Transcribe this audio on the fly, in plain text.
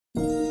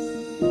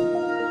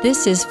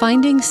This is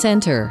Finding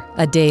Center,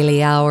 a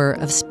daily hour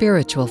of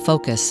spiritual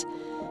focus.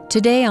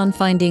 Today on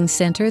Finding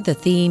Center, the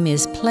theme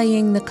is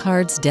Playing the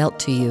Cards Dealt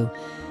to You.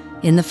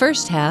 In the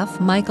first half,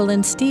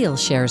 Michael Steele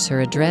shares her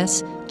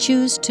address,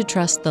 Choose to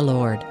Trust the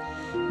Lord.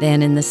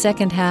 Then in the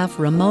second half,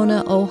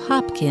 Ramona O.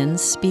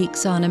 Hopkins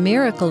speaks on a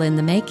miracle in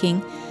the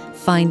making,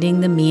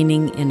 Finding the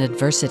Meaning in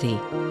Adversity.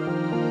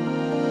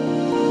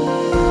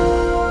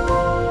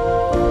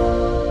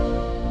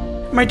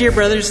 My dear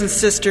brothers and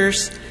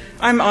sisters,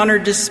 I'm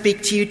honored to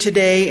speak to you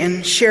today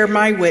and share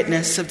my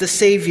witness of the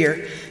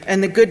Savior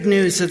and the good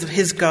news of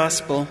His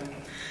gospel.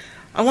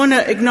 I want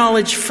to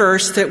acknowledge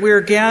first that we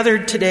are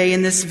gathered today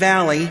in this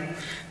valley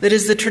that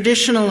is the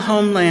traditional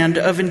homeland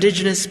of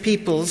indigenous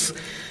peoples,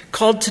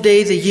 called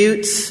today the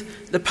Utes,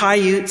 the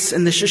Paiutes,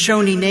 and the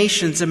Shoshone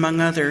nations,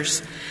 among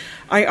others.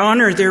 I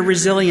honor their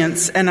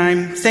resilience, and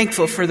I'm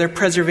thankful for their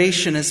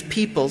preservation as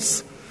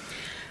peoples.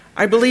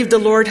 I believe the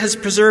Lord has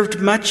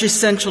preserved much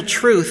essential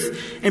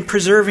truth in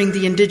preserving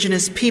the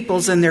indigenous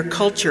peoples and their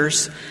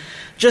cultures,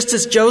 just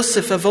as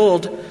Joseph of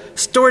old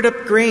stored up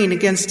grain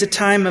against a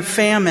time of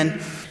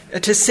famine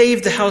to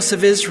save the house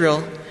of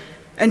Israel,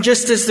 and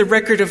just as the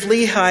record of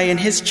Lehi and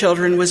his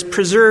children was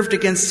preserved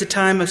against a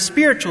time of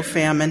spiritual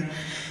famine,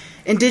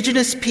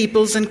 indigenous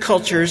peoples and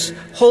cultures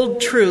hold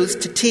truths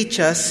to teach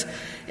us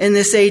in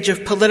this age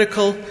of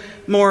political,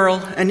 moral,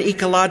 and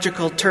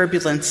ecological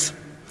turbulence.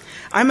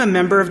 I'm a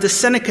member of the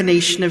Seneca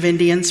Nation of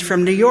Indians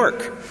from New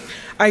York.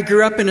 I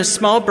grew up in a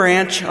small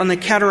branch on the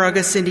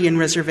Cattaraugus Indian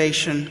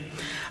Reservation.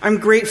 I'm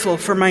grateful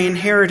for my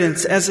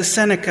inheritance as a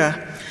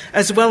Seneca,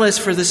 as well as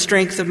for the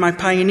strength of my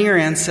pioneer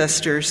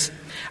ancestors.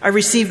 I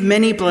receive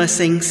many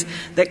blessings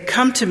that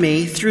come to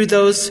me through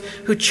those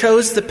who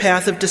chose the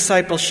path of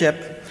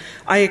discipleship.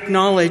 I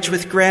acknowledge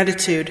with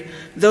gratitude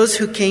those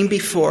who came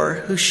before,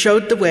 who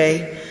showed the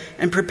way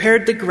and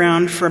prepared the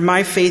ground for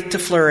my faith to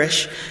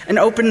flourish and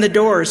opened the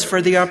doors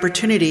for the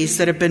opportunities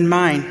that have been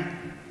mine.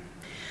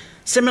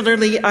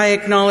 Similarly, I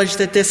acknowledge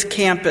that this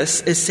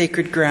campus is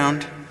sacred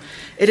ground.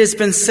 It has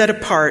been set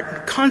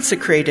apart,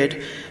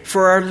 consecrated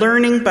for our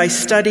learning by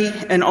study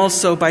and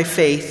also by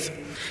faith.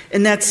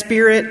 In that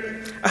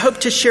spirit, I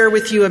hope to share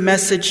with you a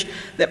message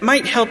that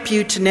might help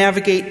you to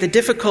navigate the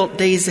difficult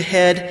days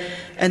ahead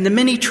and the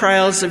many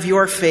trials of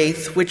your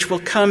faith which will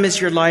come as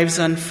your lives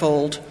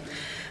unfold.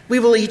 We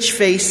will each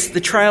face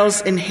the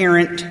trials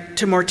inherent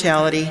to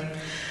mortality,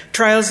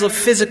 trials of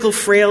physical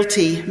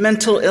frailty,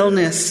 mental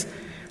illness,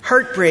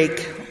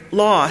 heartbreak,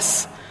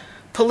 loss,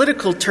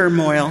 political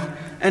turmoil,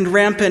 and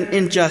rampant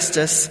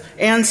injustice,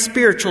 and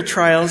spiritual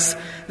trials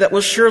that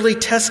will surely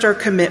test our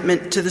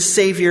commitment to the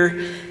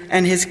Savior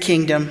and His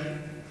kingdom.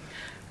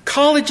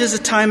 College is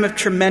a time of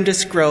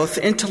tremendous growth,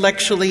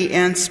 intellectually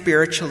and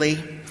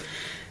spiritually.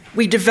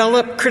 We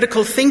develop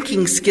critical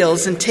thinking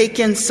skills and take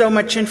in so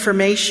much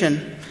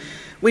information.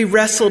 We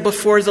wrestle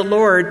before the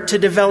Lord to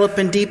develop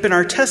and deepen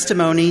our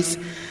testimonies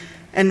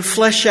and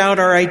flesh out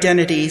our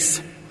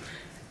identities.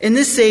 In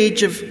this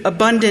age of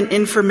abundant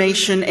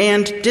information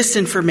and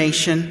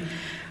disinformation,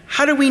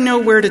 how do we know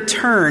where to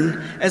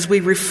turn as we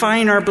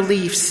refine our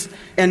beliefs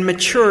and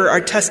mature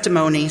our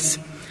testimonies?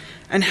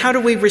 And how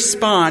do we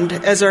respond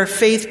as our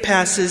faith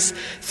passes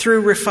through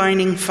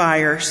refining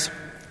fires?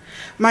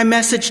 My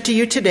message to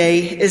you today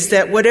is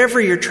that whatever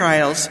your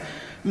trials,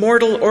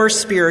 mortal or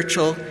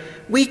spiritual,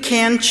 we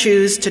can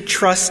choose to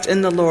trust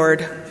in the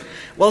Lord.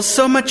 While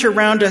so much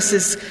around us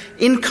is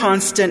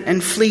inconstant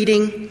and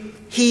fleeting,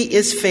 He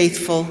is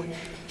faithful.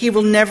 He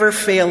will never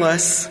fail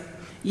us.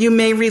 You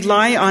may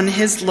rely on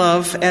His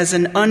love as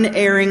an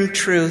unerring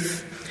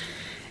truth.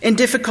 In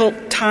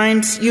difficult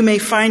times, you may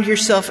find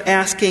yourself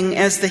asking,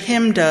 as the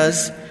hymn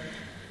does,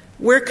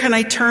 where can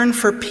I turn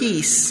for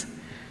peace?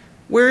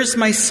 Where is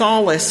my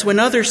solace when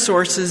other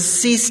sources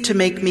cease to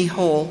make me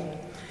whole?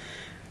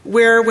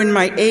 Where when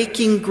my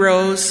aching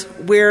grows,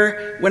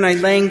 where when I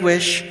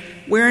languish,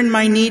 where in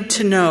my need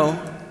to know,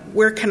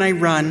 where can I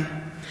run?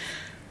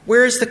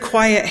 Where is the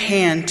quiet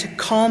hand to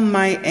calm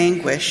my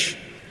anguish?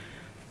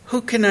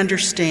 Who can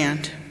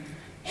understand?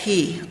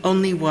 He,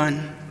 only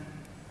one.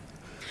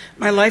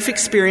 My life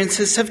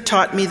experiences have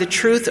taught me the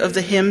truth of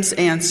the hymn's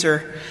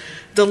answer.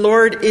 The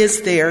Lord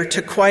is there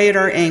to quiet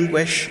our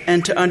anguish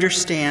and to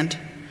understand.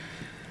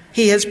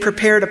 He has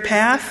prepared a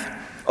path,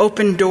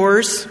 opened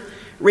doors,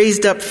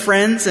 raised up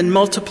friends and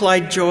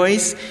multiplied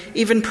joys,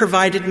 even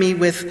provided me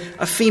with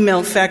a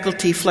female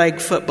faculty flag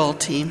football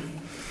team.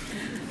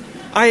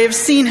 I have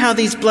seen how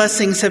these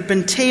blessings have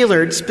been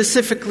tailored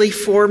specifically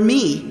for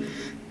me,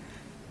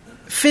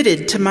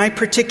 fitted to my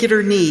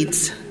particular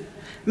needs.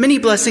 Many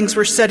blessings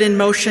were set in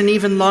motion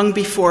even long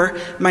before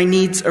my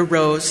needs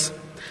arose.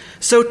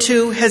 So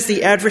too has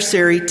the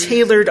adversary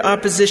tailored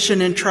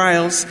opposition and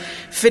trials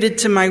fitted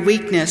to my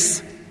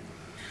weakness.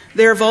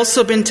 There have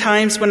also been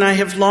times when I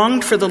have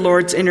longed for the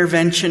Lord's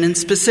intervention in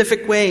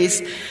specific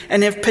ways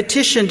and have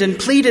petitioned and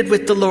pleaded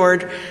with the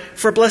Lord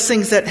for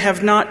blessings that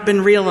have not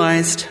been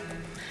realized.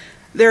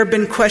 There have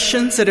been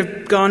questions that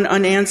have gone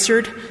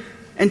unanswered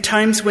and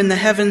times when the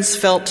heavens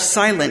felt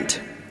silent.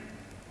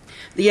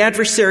 The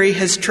adversary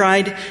has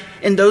tried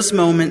in those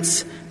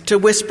moments to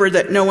whisper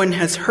that no one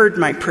has heard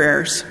my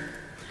prayers.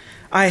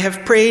 I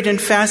have prayed and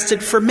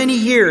fasted for many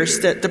years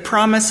that the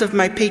promise of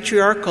my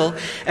patriarchal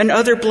and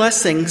other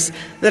blessings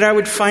that I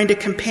would find a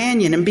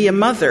companion and be a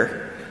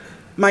mother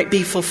might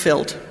be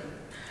fulfilled.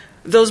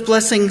 Those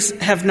blessings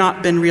have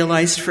not been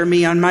realized for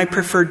me on my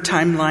preferred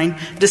timeline,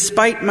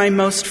 despite my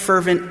most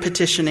fervent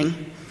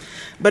petitioning.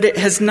 But it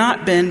has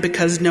not been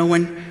because no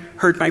one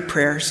heard my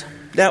prayers.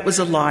 That was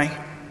a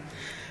lie.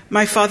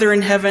 My Father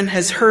in heaven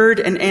has heard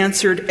and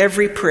answered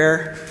every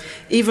prayer,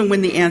 even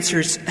when the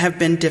answers have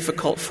been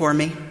difficult for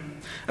me.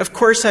 Of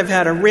course, I've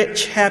had a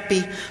rich,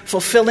 happy,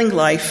 fulfilling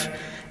life,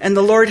 and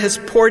the Lord has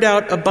poured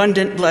out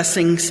abundant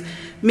blessings,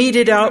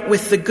 meted out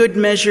with the good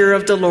measure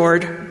of the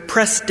Lord,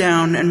 pressed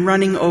down and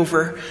running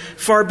over,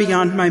 far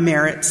beyond my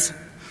merits.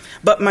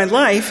 But my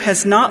life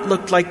has not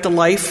looked like the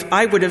life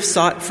I would have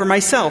sought for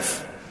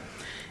myself.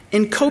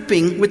 In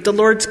coping with the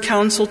Lord's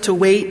counsel to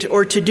wait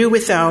or to do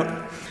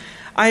without,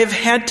 I have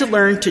had to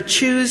learn to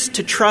choose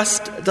to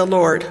trust the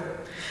Lord.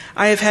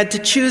 I have had to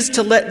choose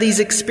to let these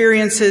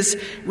experiences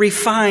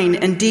refine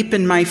and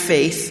deepen my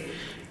faith,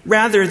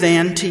 rather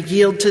than to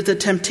yield to the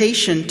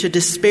temptation to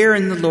despair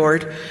in the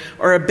Lord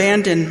or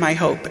abandon my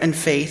hope and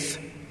faith.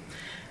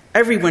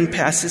 Everyone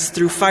passes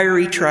through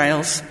fiery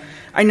trials.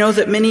 I know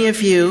that many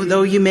of you,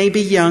 though you may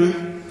be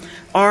young,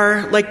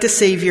 are, like the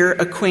Savior,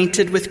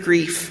 acquainted with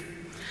grief.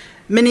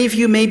 Many of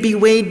you may be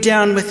weighed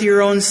down with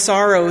your own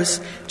sorrows,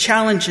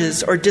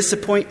 challenges, or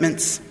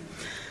disappointments.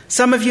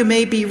 Some of you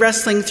may be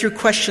wrestling through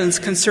questions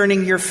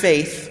concerning your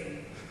faith.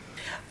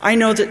 I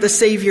know that the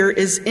Savior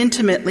is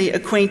intimately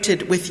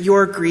acquainted with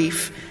your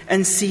grief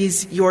and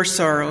sees your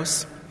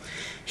sorrows.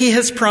 He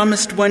has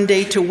promised one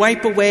day to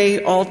wipe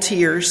away all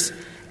tears,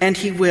 and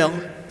he will.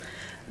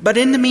 But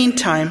in the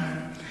meantime,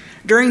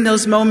 during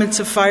those moments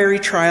of fiery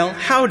trial,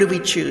 how do we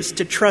choose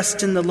to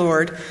trust in the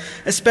Lord,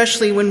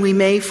 especially when we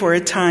may, for a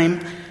time,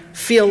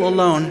 feel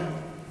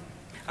alone?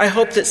 I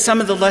hope that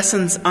some of the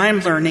lessons I'm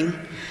learning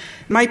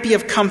might be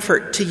of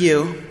comfort to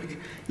you,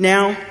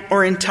 now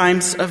or in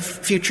times of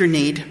future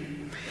need.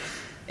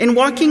 In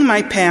walking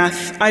my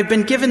path, I've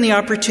been given the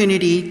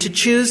opportunity to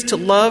choose to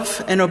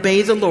love and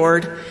obey the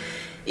Lord,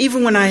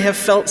 even when I have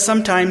felt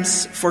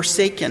sometimes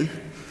forsaken.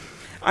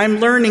 I'm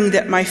learning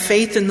that my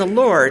faith in the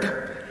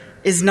Lord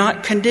is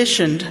not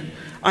conditioned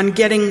on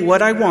getting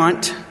what I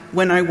want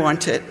when I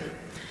want it.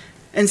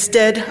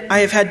 Instead, I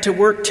have had to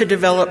work to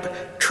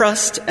develop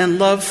trust and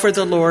love for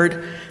the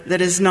Lord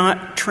that is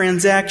not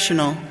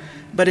transactional,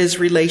 but is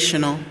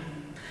relational.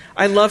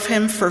 I love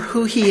him for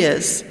who he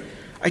is.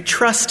 I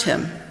trust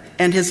him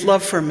and his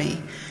love for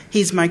me.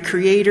 He's my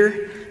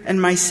creator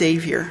and my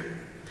savior.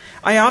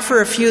 I offer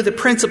a few of the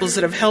principles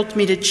that have helped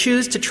me to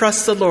choose to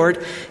trust the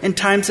Lord in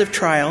times of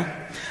trial.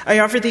 I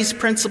offer these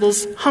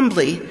principles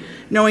humbly,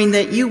 knowing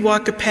that you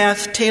walk a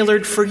path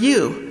tailored for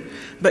you,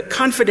 but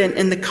confident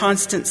in the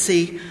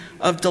constancy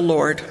of the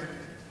Lord.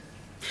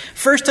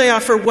 First, I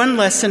offer one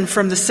lesson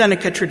from the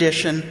Seneca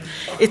tradition.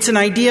 It's an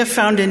idea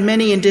found in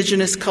many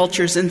indigenous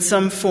cultures in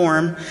some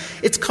form.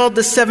 It's called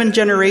the 7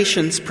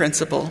 generations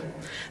principle.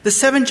 The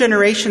 7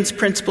 generations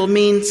principle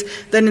means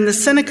that in the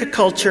Seneca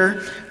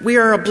culture, we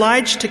are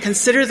obliged to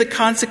consider the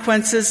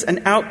consequences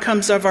and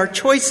outcomes of our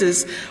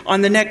choices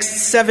on the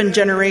next 7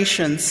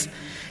 generations.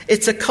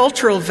 It's a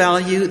cultural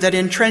value that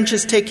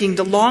entrenches taking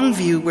the long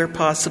view where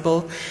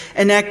possible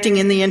and acting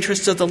in the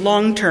interest of the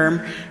long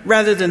term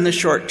rather than the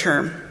short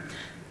term.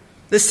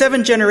 The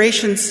 7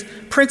 generations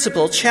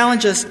principle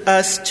challenges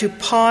us to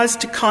pause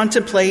to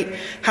contemplate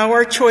how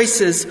our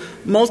choices,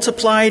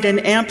 multiplied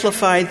and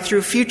amplified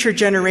through future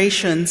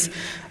generations,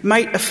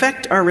 might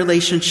affect our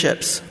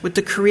relationships with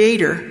the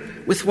Creator,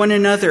 with one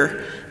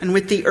another, and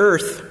with the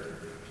earth.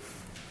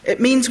 It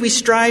means we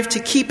strive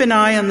to keep an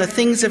eye on the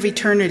things of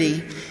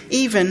eternity,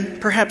 even,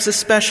 perhaps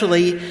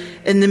especially,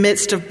 in the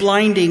midst of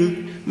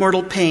blinding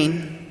mortal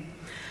pain.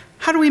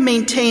 How do we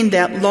maintain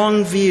that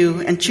long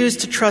view and choose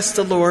to trust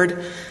the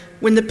Lord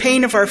when the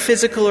pain of our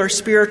physical or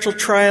spiritual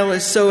trial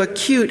is so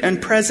acute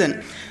and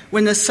present,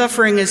 when the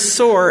suffering is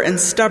sore and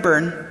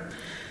stubborn?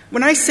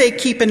 When I say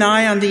keep an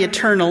eye on the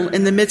eternal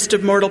in the midst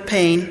of mortal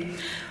pain,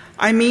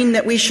 I mean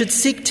that we should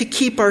seek to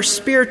keep our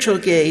spiritual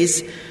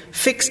gaze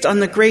fixed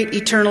on the great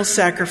eternal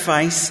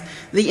sacrifice,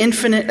 the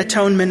infinite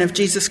atonement of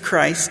Jesus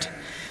Christ.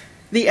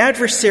 The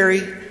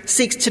adversary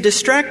seeks to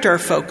distract our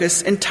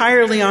focus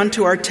entirely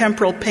onto our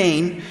temporal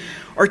pain,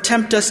 or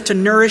tempt us to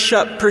nourish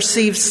up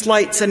perceived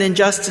slights and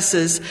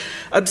injustices,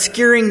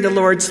 obscuring the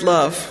Lord's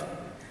love.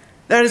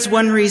 That is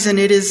one reason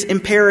it is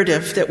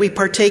imperative that we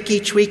partake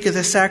each week of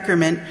the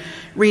sacrament,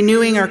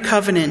 renewing our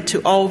covenant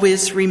to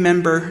always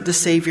remember the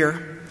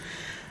Savior.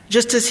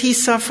 Just as he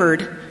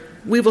suffered,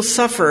 we will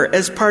suffer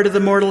as part of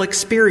the mortal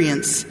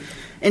experience.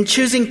 In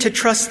choosing to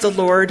trust the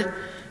Lord,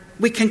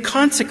 we can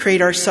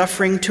consecrate our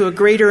suffering to a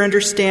greater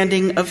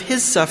understanding of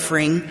his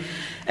suffering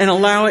and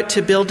allow it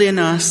to build in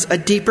us a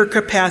deeper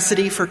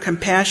capacity for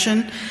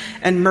compassion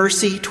and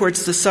mercy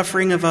towards the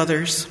suffering of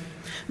others.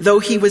 Though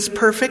he was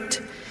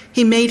perfect,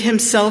 he made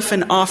himself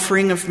an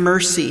offering of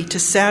mercy to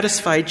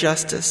satisfy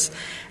justice,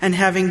 and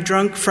having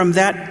drunk from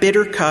that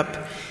bitter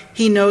cup,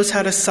 He knows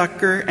how to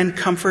succor and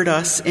comfort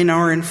us in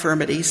our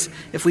infirmities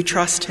if we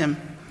trust him.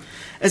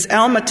 As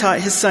Alma taught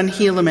his son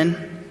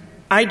Helaman,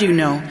 I do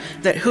know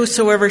that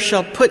whosoever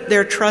shall put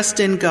their trust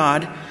in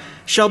God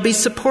shall be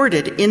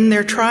supported in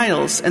their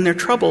trials and their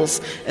troubles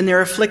and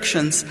their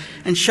afflictions,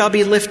 and shall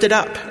be lifted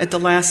up at the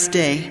last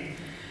day.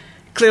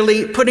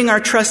 Clearly, putting our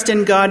trust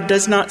in God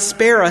does not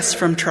spare us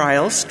from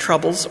trials,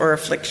 troubles, or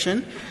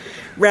affliction.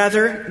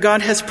 Rather,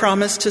 God has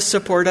promised to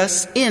support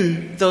us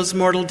in those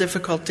mortal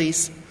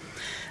difficulties.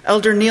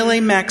 Elder Neal A.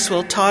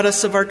 Maxwell taught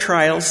us of our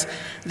trials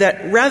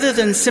that rather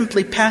than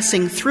simply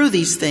passing through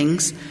these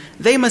things,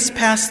 they must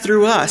pass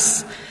through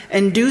us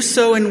and do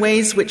so in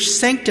ways which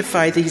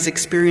sanctify these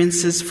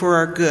experiences for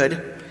our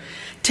good.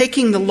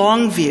 Taking the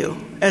long view,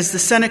 as the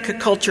Seneca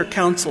culture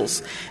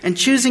counsels, and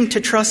choosing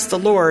to trust the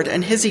Lord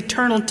and his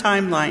eternal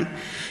timeline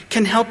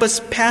can help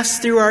us pass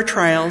through our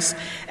trials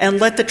and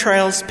let the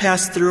trials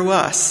pass through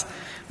us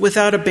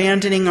without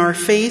abandoning our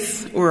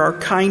faith or our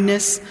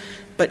kindness,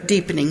 but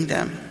deepening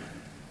them.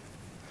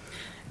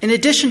 In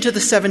addition to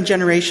the 7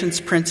 generations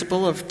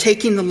principle of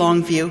taking the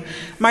long view,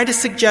 might I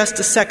suggest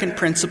a second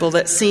principle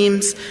that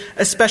seems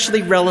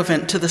especially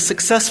relevant to the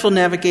successful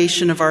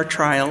navigation of our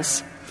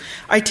trials.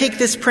 I take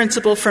this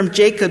principle from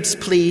Jacob's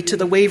plea to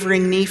the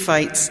wavering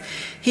Nephites.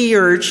 He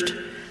urged,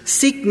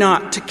 "Seek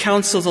not to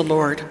counsel the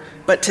Lord,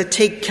 but to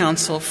take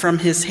counsel from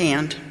his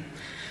hand."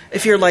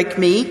 If you're like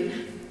me,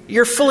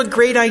 you're full of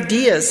great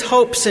ideas,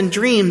 hopes, and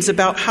dreams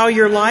about how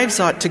your lives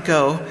ought to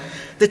go,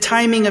 the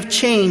timing of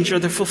change or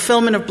the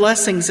fulfillment of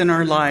blessings in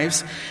our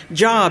lives,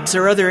 jobs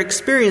or other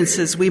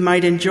experiences we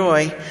might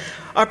enjoy,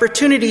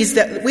 opportunities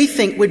that we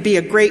think would be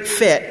a great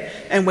fit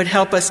and would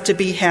help us to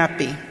be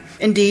happy.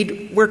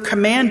 Indeed, we're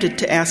commanded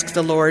to ask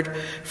the Lord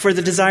for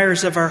the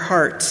desires of our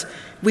hearts.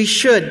 We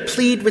should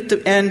plead with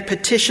and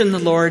petition the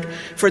Lord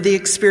for the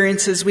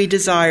experiences we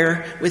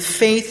desire with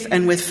faith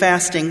and with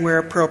fasting where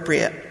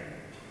appropriate.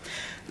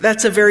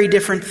 That's a very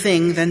different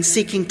thing than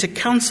seeking to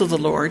counsel the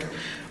Lord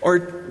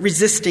or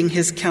resisting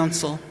his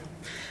counsel.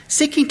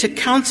 Seeking to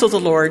counsel the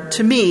Lord,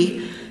 to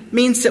me,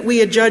 means that we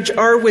adjudge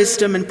our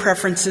wisdom and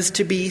preferences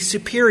to be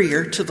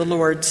superior to the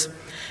Lord's.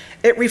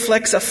 It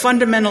reflects a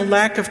fundamental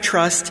lack of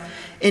trust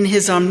in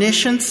his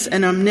omniscience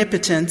and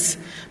omnipotence,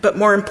 but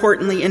more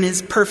importantly, in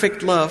his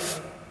perfect love.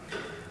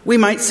 We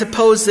might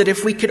suppose that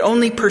if we could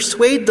only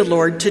persuade the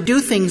Lord to do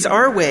things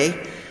our way,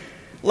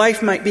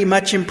 life might be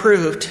much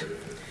improved.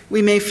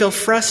 We may feel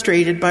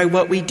frustrated by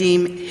what we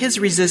deem his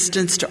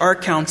resistance to our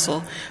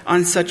counsel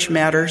on such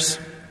matters.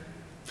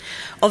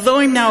 Although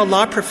I'm now a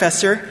law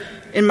professor,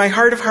 in my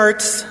heart of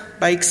hearts,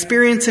 by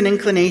experience and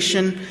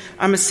inclination,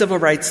 I'm a civil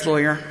rights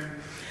lawyer.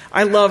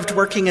 I loved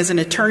working as an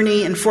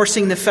attorney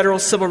enforcing the federal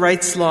civil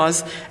rights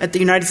laws at the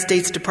United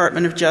States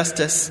Department of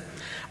Justice.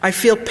 I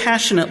feel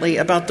passionately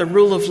about the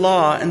rule of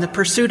law and the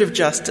pursuit of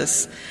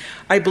justice.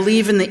 I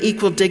believe in the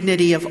equal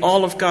dignity of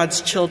all of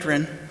God's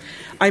children.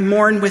 I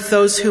mourn with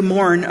those who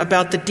mourn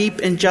about the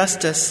deep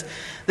injustice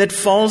that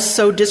falls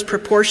so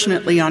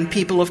disproportionately on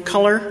people of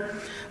color,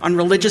 on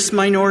religious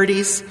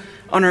minorities,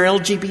 on our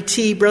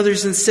LGBT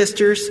brothers and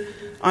sisters,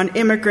 on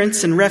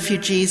immigrants and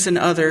refugees and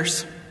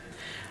others.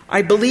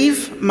 I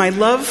believe my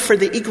love for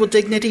the equal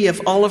dignity of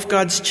all of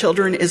God's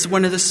children is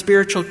one of the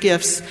spiritual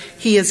gifts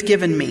he has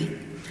given me.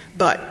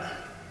 But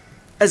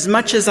as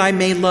much as I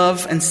may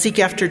love and seek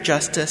after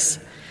justice,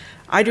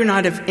 I do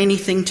not have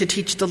anything to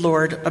teach the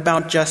Lord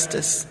about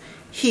justice.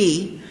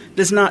 He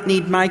does not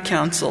need my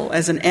counsel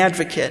as an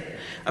advocate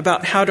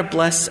about how to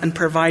bless and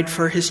provide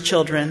for his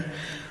children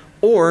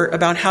or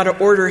about how to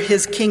order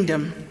his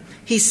kingdom.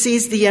 He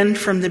sees the end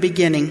from the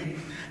beginning,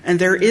 and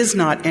there is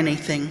not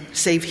anything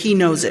save he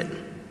knows it.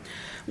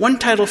 One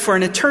title for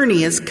an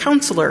attorney is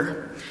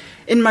counselor.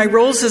 In my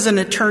roles as an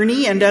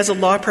attorney and as a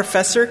law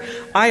professor,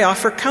 I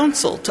offer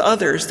counsel to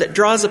others that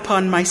draws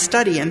upon my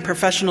study and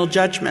professional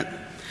judgment.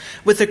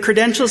 With the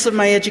credentials of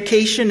my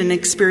education and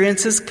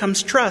experiences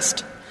comes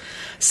trust.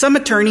 Some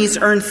attorneys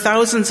earn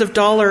thousands of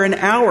dollars an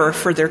hour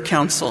for their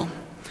counsel.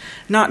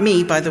 Not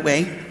me, by the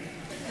way.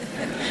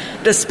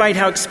 Despite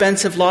how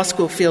expensive law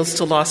school feels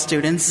to law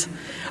students,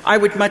 I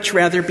would much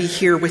rather be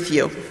here with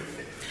you.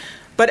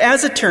 But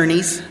as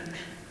attorneys,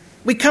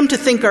 we come to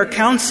think our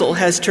counsel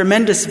has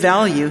tremendous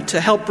value to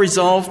help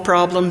resolve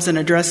problems and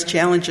address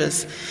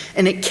challenges,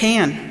 and it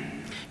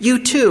can.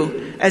 You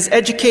too, as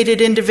educated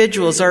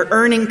individuals, are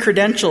earning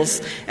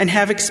credentials and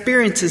have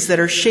experiences that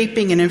are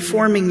shaping and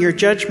informing your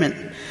judgment.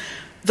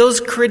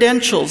 Those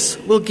credentials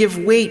will give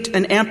weight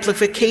and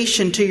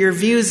amplification to your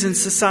views in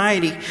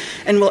society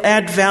and will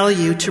add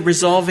value to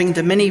resolving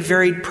the many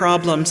varied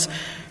problems,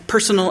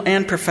 personal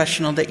and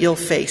professional, that you'll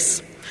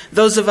face.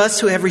 Those of us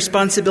who have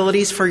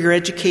responsibilities for your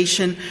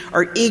education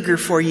are eager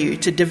for you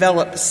to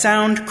develop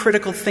sound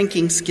critical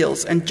thinking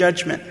skills and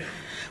judgment.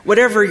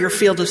 Whatever your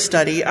field of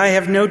study, I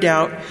have no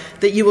doubt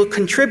that you will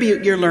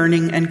contribute your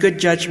learning and good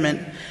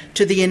judgment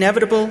to the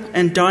inevitable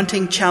and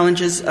daunting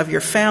challenges of your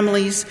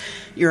families,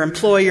 your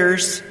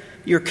employers,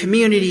 your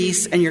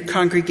communities, and your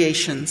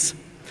congregations.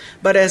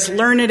 But as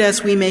learned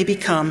as we may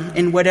become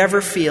in whatever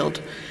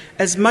field,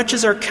 as much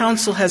as our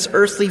counsel has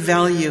earthly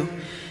value,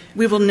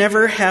 we will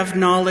never have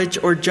knowledge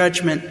or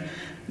judgment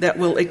that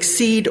will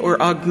exceed or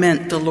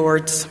augment the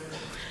Lord's.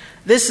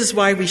 This is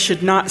why we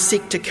should not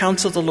seek to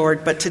counsel the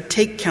Lord, but to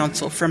take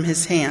counsel from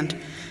his hand.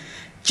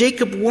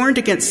 Jacob warned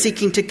against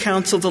seeking to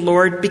counsel the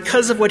Lord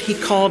because of what he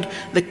called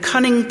the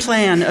cunning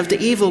plan of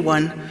the evil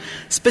one,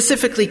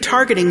 specifically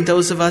targeting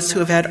those of us who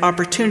have had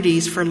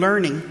opportunities for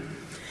learning.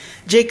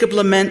 Jacob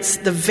laments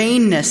the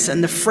vainness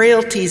and the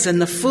frailties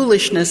and the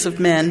foolishness of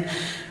men.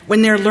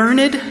 When they're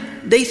learned,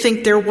 they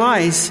think they're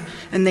wise,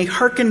 and they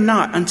hearken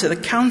not unto the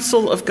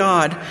counsel of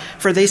God,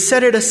 for they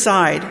set it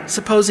aside,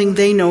 supposing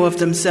they know of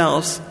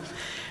themselves.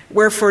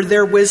 Wherefore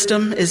their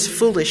wisdom is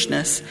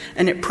foolishness,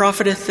 and it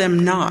profiteth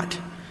them not,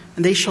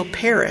 and they shall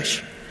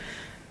perish.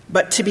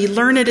 But to be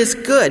learned is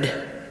good,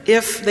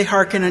 if they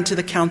hearken unto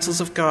the counsels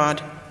of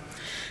God.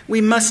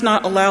 We must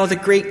not allow the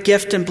great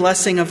gift and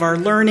blessing of our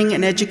learning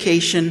and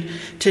education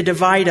to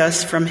divide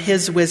us from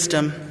his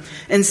wisdom.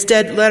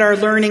 Instead, let our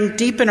learning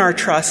deepen our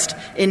trust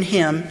in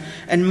him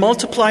and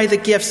multiply the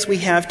gifts we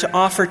have to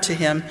offer to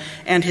him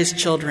and his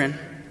children.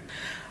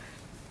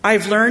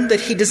 I've learned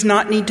that he does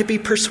not need to be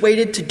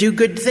persuaded to do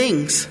good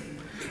things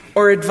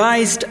or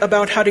advised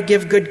about how to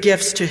give good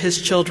gifts to his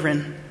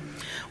children.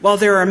 While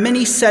there are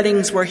many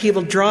settings where he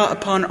will draw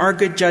upon our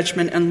good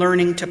judgment and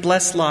learning to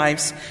bless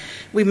lives,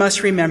 we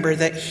must remember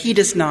that he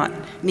does not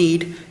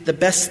need the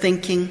best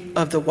thinking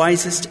of the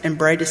wisest and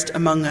brightest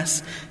among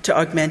us to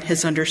augment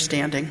his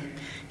understanding.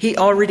 He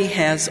already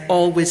has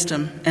all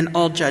wisdom and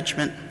all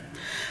judgment.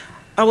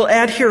 I will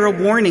add here a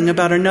warning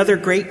about another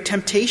great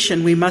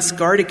temptation we must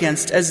guard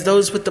against as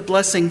those with the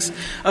blessings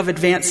of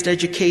advanced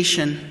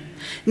education.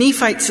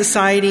 Nephite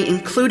society,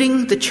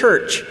 including the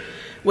church,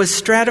 was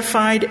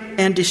stratified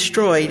and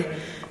destroyed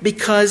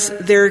because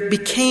there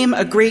became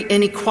a great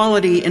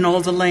inequality in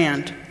all the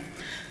land.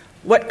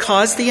 What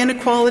caused the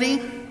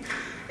inequality?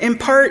 In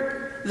part,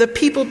 the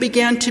people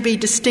began to be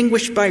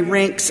distinguished by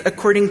ranks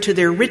according to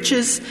their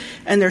riches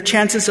and their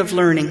chances of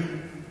learning.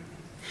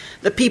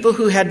 The people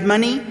who had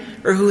money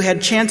or who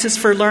had chances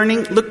for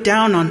learning looked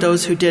down on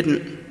those who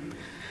didn't.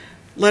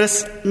 Let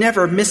us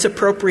never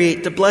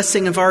misappropriate the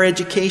blessing of our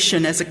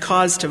education as a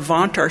cause to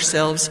vaunt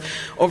ourselves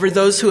over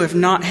those who have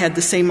not had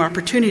the same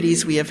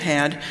opportunities we have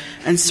had,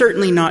 and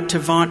certainly not to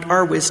vaunt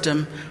our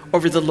wisdom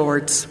over the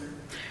Lord's.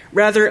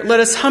 Rather, let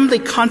us humbly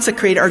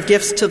consecrate our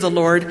gifts to the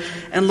Lord,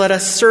 and let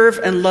us serve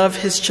and love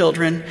his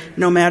children,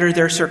 no matter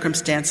their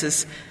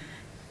circumstances,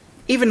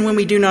 even when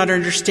we do not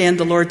understand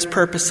the Lord's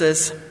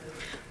purposes.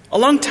 A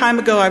long time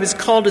ago, I was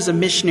called as a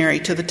missionary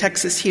to the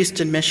Texas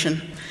Houston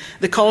Mission.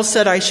 The call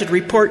said I should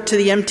report to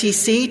the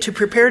MTC to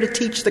prepare to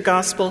teach the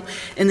gospel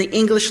in the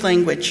English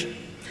language.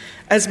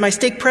 As my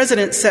stake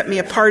president set me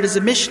apart as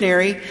a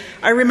missionary,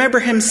 I remember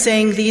him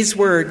saying these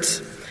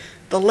words: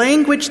 "The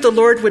language the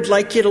Lord would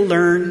like you to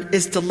learn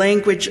is the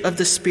language of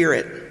the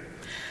Spirit."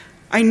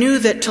 I knew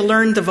that to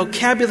learn the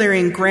vocabulary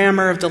and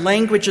grammar of the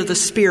language of the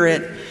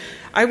Spirit,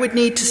 I would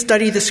need to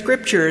study the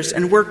Scriptures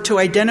and work to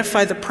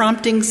identify the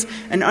promptings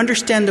and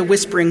understand the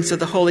whisperings of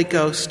the Holy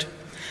Ghost.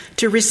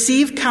 To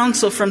receive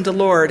counsel from the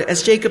Lord,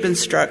 as Jacob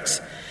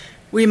instructs,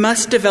 we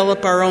must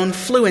develop our own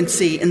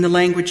fluency in the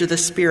language of the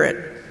Spirit.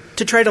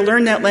 To try to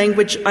learn that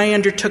language, I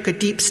undertook a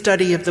deep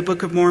study of the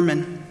Book of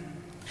Mormon.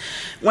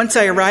 Once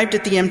I arrived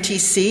at the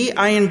MTC,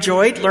 I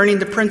enjoyed learning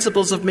the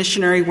principles of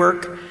missionary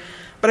work,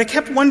 but I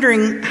kept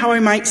wondering how I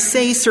might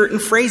say certain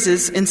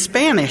phrases in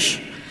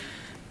Spanish.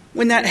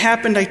 When that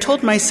happened, I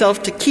told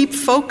myself to keep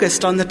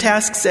focused on the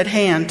tasks at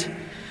hand,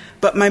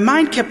 but my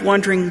mind kept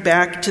wandering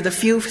back to the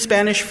few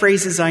Spanish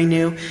phrases I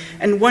knew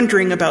and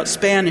wondering about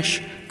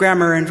Spanish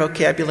grammar and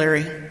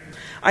vocabulary.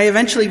 I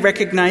eventually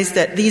recognized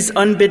that these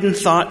unbidden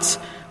thoughts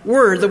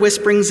were the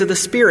whisperings of the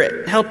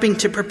Spirit, helping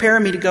to prepare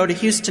me to go to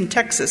Houston,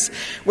 Texas,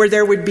 where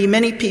there would be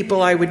many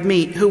people I would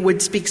meet who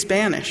would speak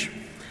Spanish.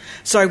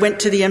 So I went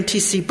to the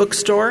MTC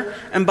bookstore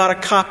and bought a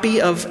copy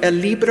of El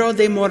Libro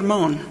de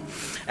Mormón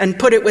and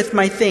put it with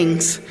my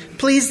things,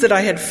 pleased that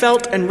I had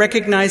felt and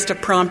recognized a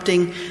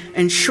prompting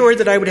and sure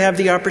that I would have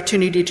the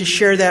opportunity to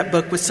share that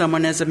book with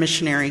someone as a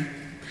missionary.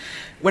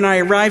 When I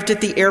arrived at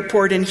the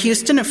airport in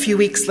Houston a few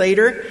weeks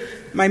later,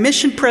 my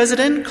mission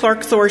president,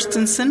 Clark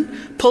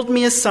Thorstensen, pulled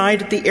me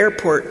aside at the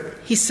airport.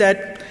 He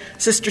said,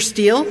 "Sister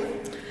Steele,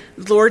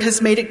 the Lord has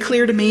made it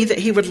clear to me that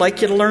he would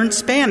like you to learn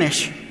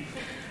Spanish.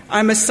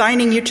 I'm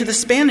assigning you to the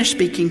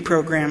Spanish-speaking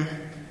program."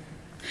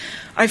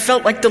 I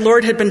felt like the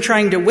Lord had been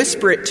trying to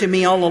whisper it to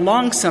me all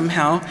along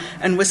somehow,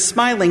 and was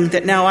smiling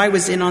that now I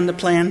was in on the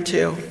plan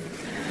too.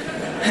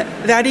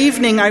 That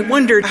evening, I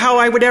wondered how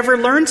I would ever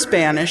learn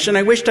Spanish, and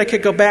I wished I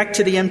could go back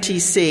to the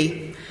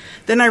MTC.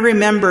 Then I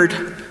remembered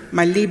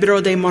my Libro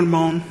de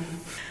Mormón.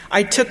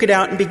 I took it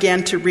out and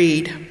began to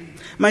read.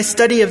 My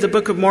study of the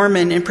Book of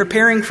Mormon in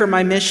preparing for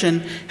my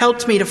mission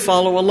helped me to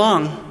follow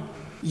along.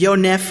 Yo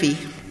Nephi,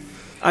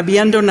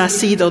 habiendo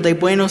nacido de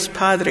buenos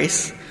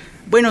padres,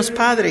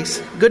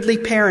 goodly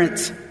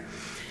parents.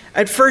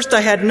 At first,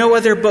 I had no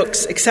other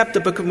books except the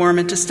Book of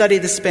Mormon to study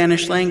the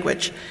Spanish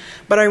language.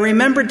 But I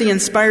remembered the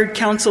inspired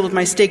counsel of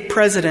my stake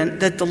president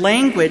that the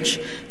language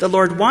the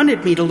Lord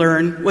wanted me to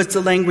learn was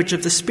the language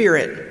of the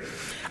Spirit.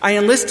 I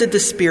enlisted the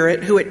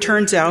Spirit, who it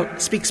turns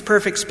out speaks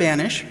perfect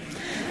Spanish,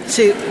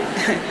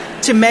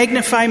 to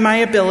magnify my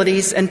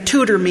abilities and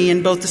tutor me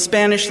in both the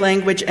Spanish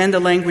language and the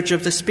language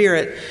of the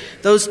Spirit,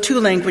 those two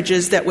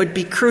languages that would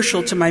be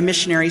crucial to my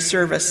missionary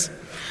service.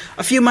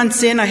 A few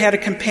months in, I had a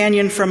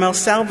companion from El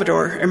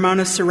Salvador,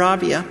 Hermana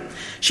Saravia.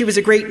 She was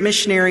a great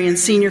missionary and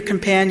senior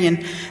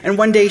companion, and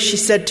one day she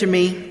said to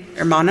me,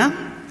 "Hermana,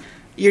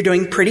 you're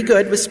doing pretty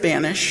good with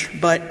Spanish,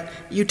 but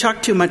you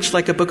talk too much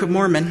like a Book of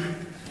Mormon."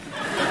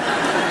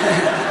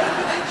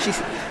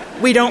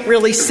 We don't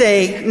really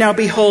say, "Now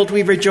behold,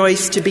 we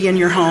rejoice to be in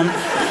your home."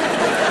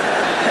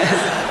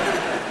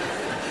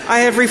 I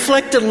have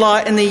reflected a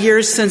lot in the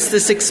years since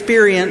this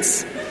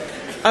experience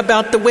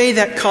about the way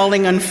that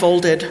calling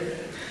unfolded.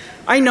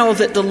 I know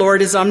that the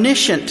Lord is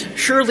omniscient.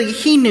 Surely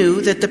he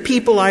knew that the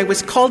people I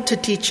was called to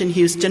teach in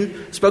Houston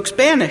spoke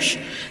Spanish,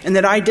 and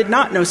that I did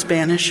not know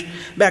Spanish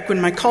back when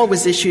my call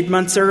was issued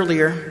months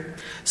earlier.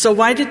 So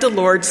why did the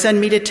Lord send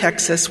me to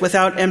Texas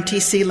without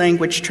MTC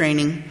language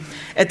training?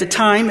 At the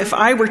time, if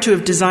I were to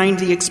have designed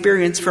the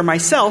experience for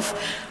myself,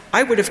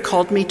 I would have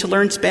called me to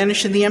learn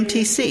Spanish in the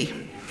MTC.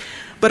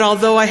 But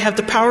although I have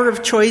the power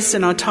of choice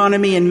and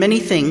autonomy in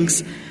many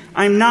things,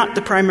 I'm not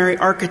the primary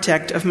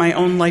architect of my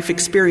own life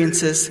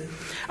experiences.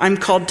 I'm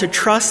called to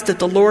trust that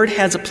the Lord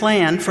has a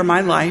plan for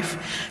my life,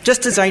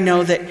 just as I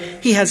know that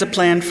he has a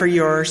plan for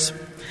yours.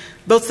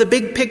 Both the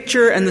big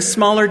picture and the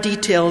smaller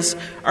details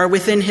are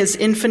within his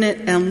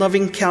infinite and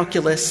loving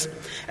calculus.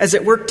 As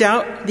it worked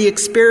out, the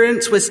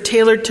experience was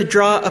tailored to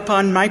draw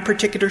upon my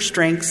particular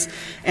strengths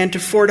and to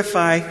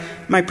fortify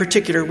my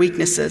particular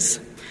weaknesses.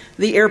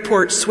 The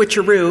airport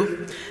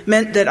switcheroo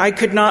meant that I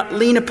could not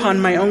lean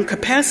upon my own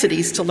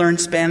capacities to learn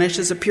Spanish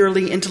as a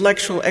purely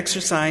intellectual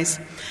exercise.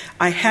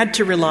 I had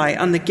to rely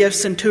on the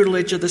gifts and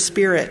tutelage of the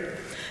Spirit.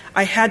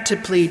 I had to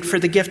plead for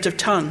the gift of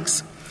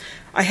tongues.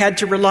 I had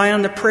to rely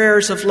on the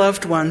prayers of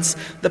loved ones,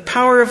 the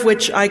power of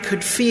which I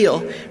could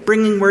feel,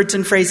 bringing words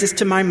and phrases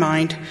to my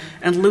mind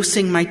and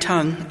loosing my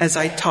tongue as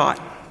I taught.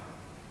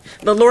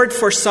 The Lord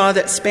foresaw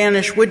that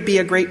Spanish would be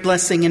a great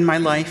blessing in my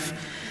life,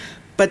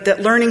 but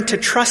that learning to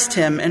trust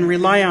him and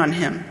rely on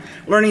him,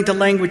 learning the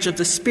language of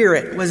the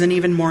Spirit, was an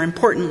even more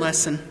important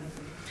lesson.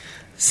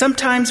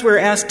 Sometimes we're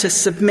asked to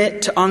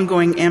submit to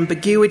ongoing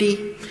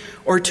ambiguity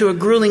or to a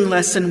grueling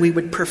lesson we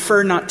would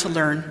prefer not to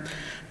learn.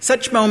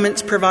 Such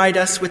moments provide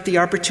us with the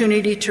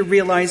opportunity to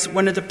realize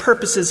one of the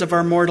purposes of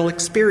our mortal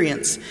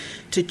experience,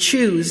 to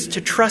choose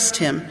to trust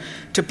him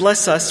to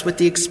bless us with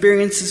the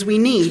experiences we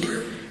need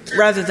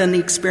rather than the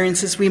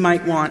experiences we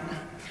might want.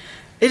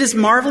 It is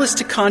marvelous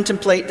to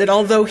contemplate that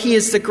although he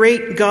is the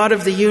great God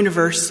of the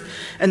universe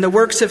and the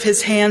works of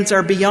his hands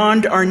are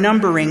beyond our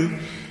numbering,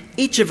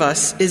 each of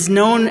us is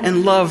known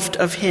and loved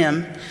of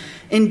him.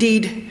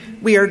 Indeed,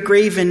 we are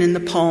graven in the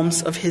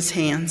palms of his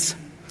hands.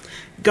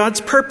 God's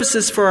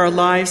purposes for our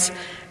lives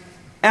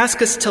ask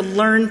us to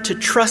learn to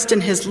trust in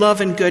his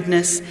love and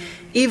goodness,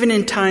 even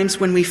in times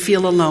when we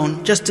feel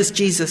alone, just as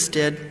Jesus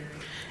did.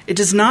 It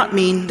does not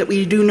mean that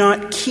we do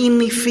not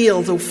keenly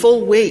feel the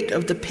full weight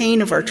of the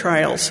pain of our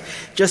trials,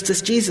 just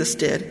as Jesus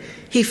did.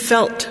 He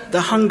felt the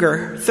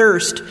hunger,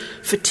 thirst,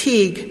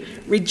 fatigue,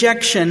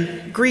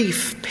 rejection,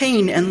 grief,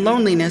 pain, and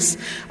loneliness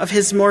of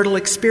his mortal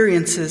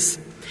experiences.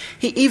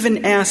 He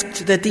even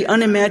asked that the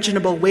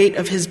unimaginable weight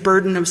of his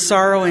burden of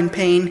sorrow and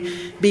pain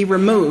be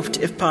removed,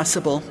 if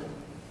possible.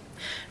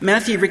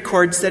 Matthew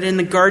records that in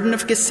the Garden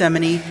of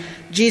Gethsemane,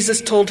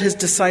 Jesus told his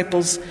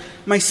disciples,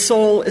 "My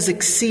soul is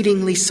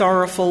exceedingly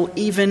sorrowful,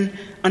 even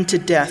unto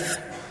death."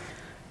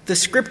 The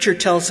scripture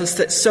tells us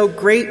that so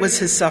great was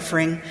his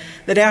suffering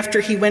that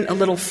after he went a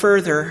little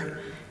further,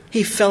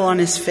 he fell on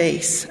his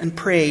face and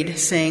prayed,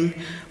 saying,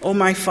 "O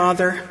my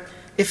Father,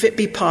 if it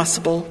be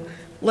possible,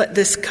 let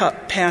this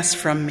cup pass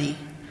from me.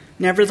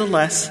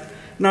 Nevertheless,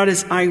 not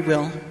as I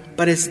will,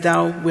 but as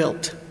thou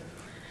wilt."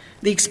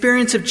 The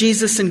experience of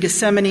Jesus in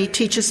Gethsemane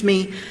teaches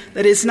me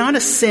that it is not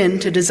a sin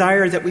to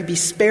desire that we be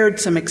spared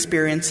some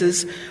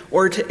experiences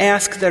or to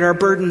ask that our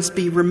burdens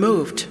be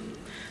removed.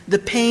 The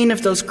pain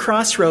of those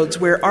crossroads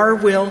where our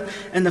will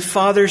and the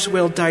Father's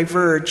will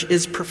diverge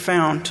is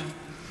profound.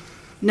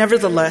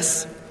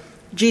 Nevertheless,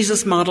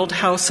 Jesus modeled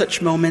how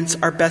such moments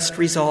are best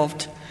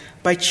resolved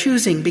by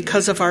choosing,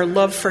 because of our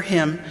love for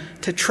him,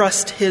 to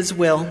trust his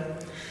will.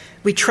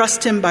 We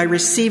trust him by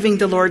receiving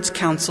the Lord's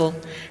counsel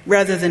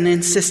rather than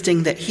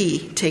insisting that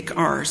he take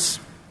ours.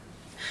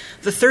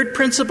 The third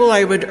principle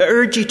I would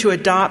urge you to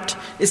adopt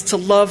is to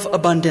love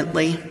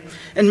abundantly.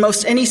 In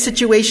most any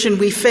situation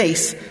we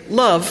face,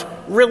 love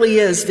really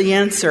is the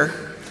answer.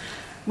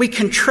 We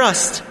can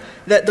trust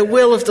that the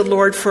will of the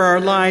Lord for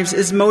our lives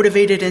is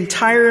motivated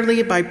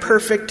entirely by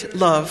perfect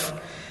love.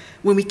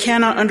 When we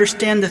cannot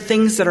understand the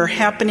things that are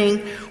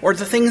happening or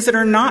the things that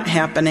are not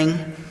happening,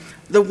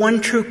 the one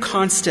true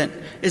constant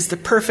is the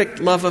perfect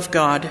love of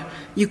God.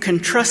 You can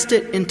trust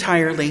it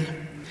entirely.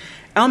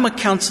 Alma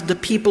counseled the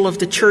people of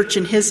the church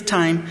in his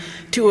time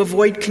to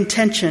avoid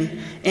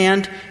contention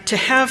and to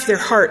have their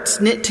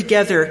hearts knit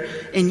together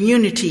in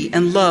unity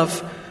and love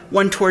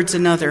one towards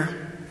another.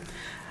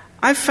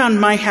 I've found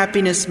my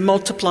happiness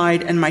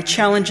multiplied and my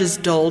challenges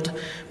dulled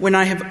when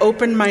I have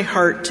opened my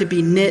heart to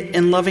be knit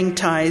in loving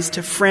ties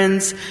to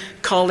friends,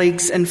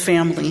 colleagues, and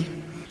family.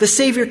 The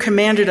Savior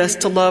commanded us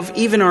to love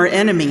even our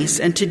enemies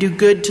and to do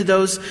good to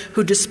those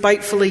who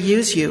despitefully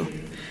use you.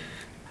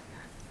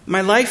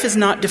 My life is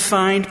not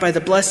defined by the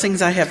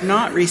blessings I have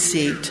not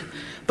received,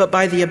 but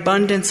by the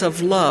abundance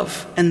of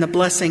love and the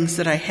blessings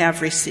that I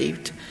have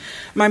received.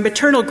 My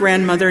maternal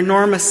grandmother,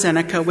 Norma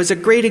Seneca, was a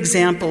great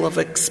example of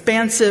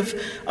expansive,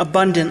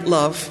 abundant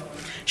love.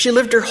 She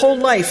lived her whole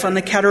life on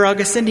the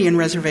Cattaraugus Indian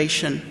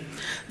Reservation.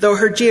 Though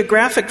her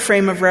geographic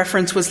frame of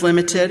reference was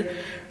limited,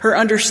 her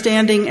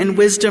understanding and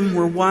wisdom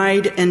were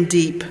wide and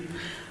deep.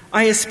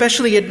 I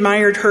especially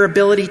admired her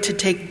ability to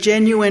take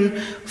genuine,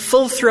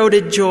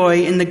 full-throated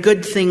joy in the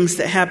good things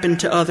that happened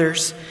to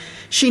others.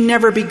 She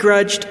never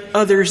begrudged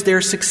others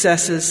their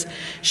successes.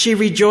 She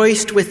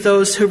rejoiced with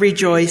those who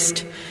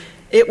rejoiced.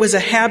 It was a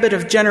habit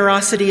of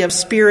generosity of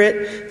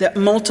spirit that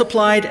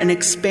multiplied and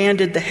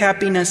expanded the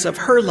happiness of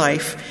her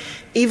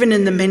life, even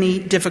in the many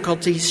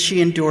difficulties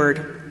she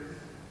endured.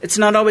 It's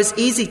not always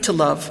easy to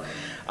love.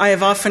 I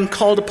have often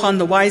called upon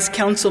the wise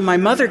counsel my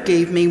mother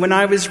gave me when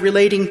I was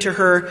relating to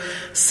her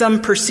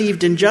some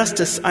perceived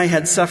injustice I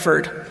had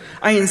suffered.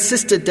 I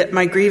insisted that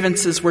my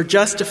grievances were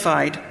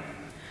justified.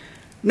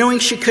 Knowing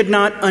she could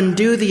not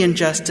undo the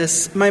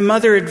injustice, my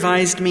mother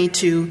advised me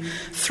to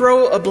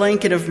throw a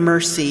blanket of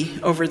mercy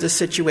over the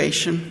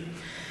situation.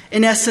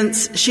 In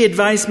essence, she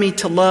advised me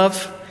to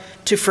love,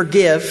 to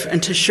forgive,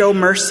 and to show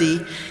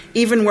mercy,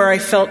 even where I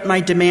felt my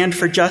demand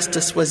for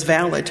justice was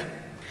valid.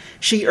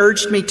 She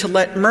urged me to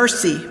let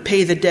mercy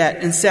pay the debt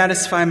and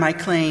satisfy my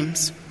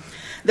claims.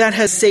 That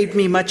has saved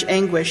me much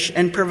anguish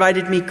and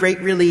provided me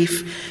great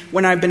relief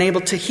when I've been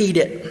able to heed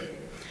it.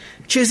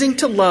 Choosing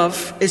to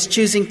love is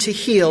choosing to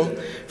heal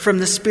from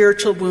the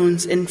spiritual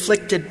wounds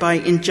inflicted by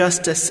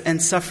injustice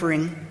and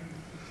suffering.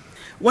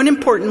 One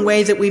important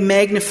way that we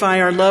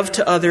magnify our love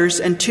to others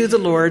and to the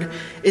Lord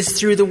is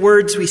through the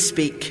words we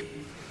speak.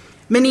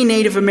 Many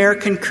Native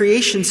American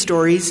creation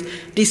stories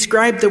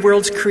describe the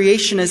world's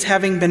creation as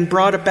having been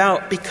brought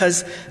about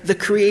because the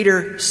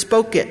Creator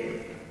spoke it.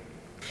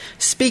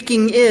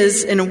 Speaking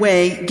is, in a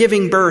way,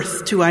 giving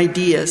birth to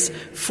ideas,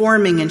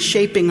 forming and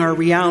shaping our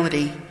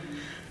reality.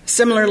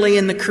 Similarly,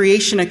 in the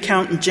creation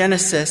account in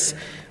Genesis,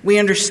 we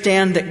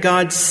understand that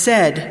God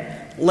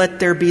said, "Let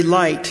there be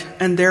light,"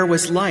 and there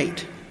was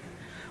light.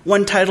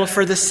 One title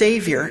for the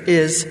Savior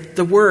is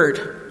the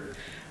Word.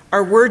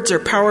 Our words are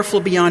powerful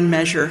beyond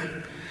measure.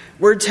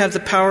 Words have the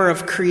power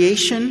of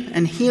creation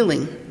and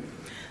healing,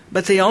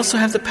 but they also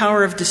have the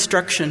power of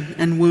destruction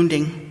and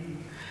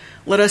wounding.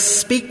 Let us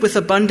speak with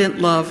abundant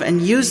love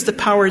and use the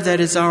power that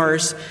is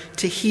ours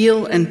to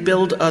heal and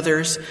build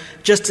others,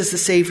 just as the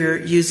Savior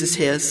uses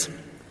his.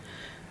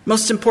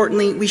 Most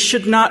importantly, we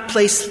should not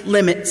place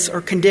limits or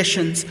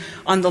conditions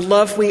on the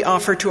love we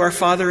offer to our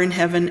Father in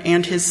heaven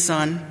and his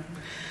Son.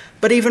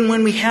 But even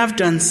when we have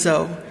done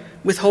so,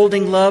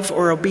 withholding love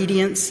or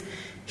obedience,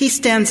 he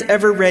stands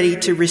ever ready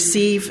to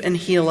receive and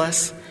heal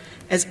us.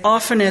 As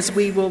often as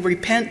we will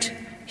repent,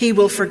 he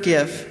will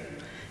forgive.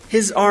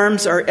 His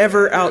arms are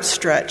ever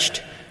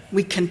outstretched.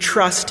 We can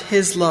trust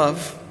his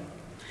love.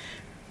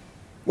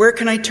 Where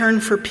can I turn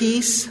for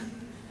peace?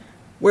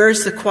 Where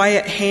is the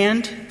quiet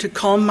hand to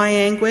calm my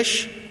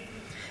anguish?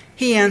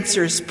 He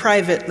answers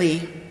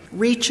privately,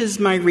 reaches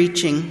my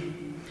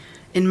reaching.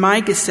 In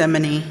my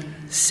Gethsemane,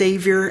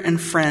 Savior and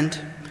friend,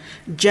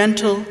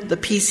 gentle the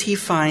peace he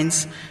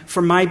finds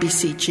for my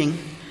beseeching.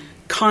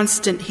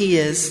 Constant he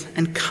is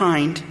and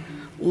kind,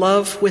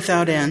 love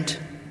without end.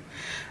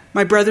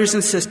 My brothers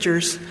and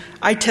sisters,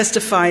 I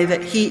testify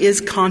that he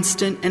is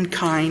constant and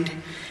kind.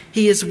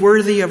 He is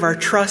worthy of our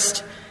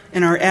trust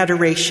and our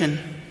adoration,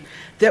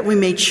 that we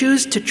may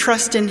choose to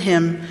trust in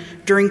him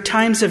during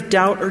times of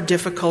doubt or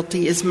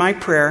difficulty is my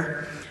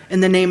prayer.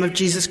 In the name of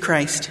Jesus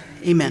Christ,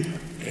 amen.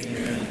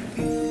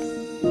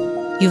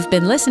 You've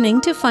been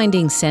listening to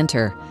Finding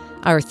Center.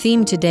 Our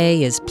theme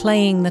today is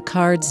Playing the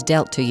Cards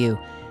Dealt to You.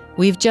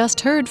 We've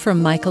just heard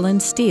from Michael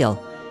and Steele.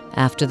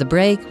 After the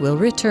break, we'll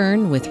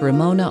return with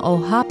Ramona O.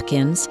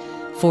 Hopkins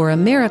for A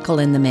Miracle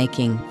in the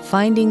Making,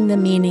 Finding the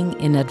Meaning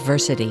in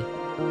Adversity.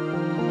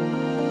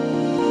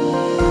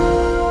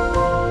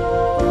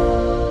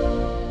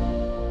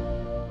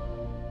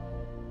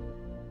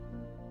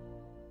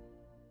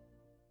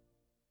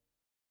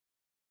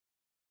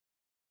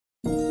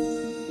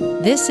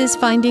 This is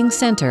Finding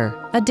Center,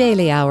 a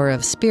daily hour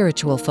of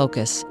spiritual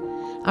focus.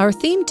 Our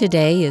theme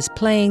today is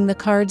Playing the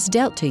Cards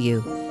Dealt to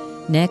You.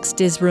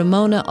 Next is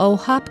Ramona O.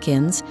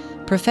 Hopkins,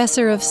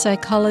 professor of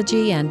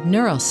psychology and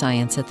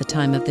neuroscience at the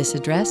time of this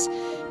address,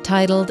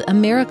 titled A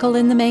Miracle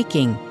in the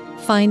Making,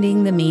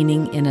 Finding the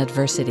Meaning in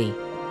Adversity.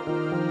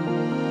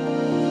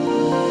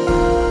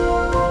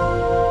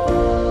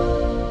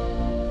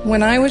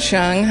 When I was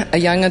young, a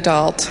young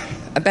adult,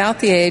 about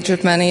the age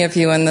of many of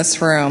you in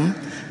this room,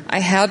 I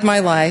had my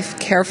life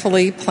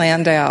carefully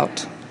planned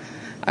out.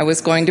 I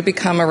was going to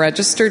become a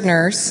registered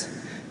nurse,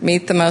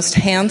 meet the most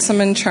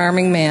handsome and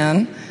charming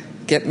man,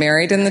 get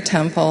married in the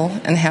temple,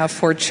 and have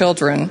 4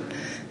 children,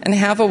 and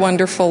have a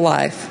wonderful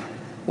life,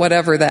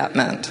 whatever that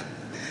meant.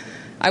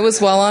 I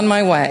was well on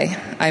my way.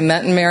 I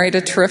met and married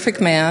a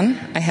terrific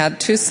man. I had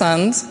 2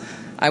 sons.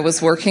 I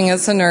was working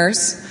as a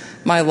nurse.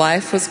 My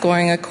life was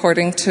going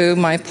according to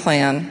my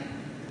plan.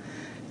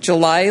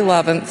 July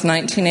 11th,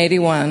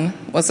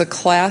 1981 was a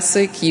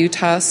classic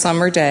Utah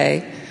summer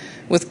day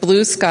with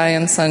blue sky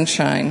and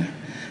sunshine,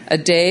 a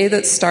day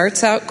that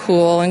starts out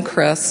cool and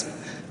crisp,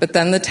 but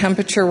then the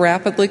temperature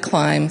rapidly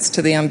climbs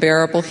to the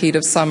unbearable heat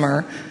of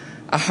summer,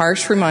 a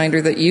harsh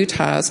reminder that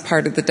Utah is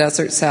part of the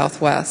desert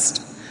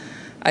Southwest.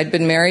 I'd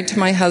been married to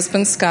my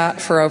husband,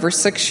 Scott, for over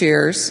 6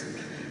 years.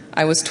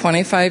 I was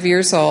 25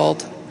 years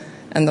old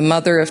and the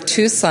mother of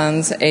 2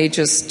 sons,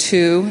 ages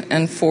 2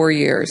 and 4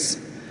 years.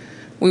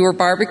 We were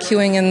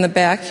barbecuing in the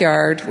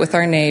backyard with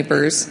our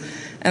neighbors,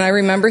 and I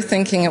remember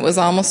thinking it was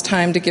almost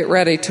time to get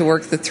ready to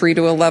work the 3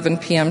 to 11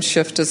 p.m.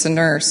 shift as a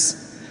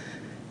nurse.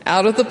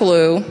 Out of the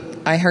blue,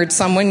 I heard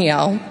someone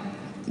yell,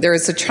 "There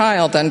is a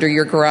child under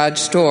your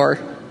garage door."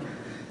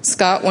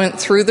 Scott went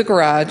through the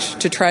garage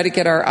to try to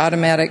get our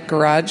automatic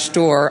garage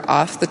door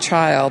off the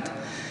child,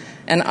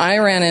 and I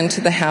ran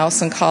into the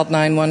house and called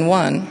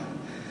 911.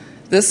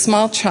 This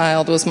small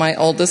child was my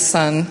oldest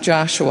son,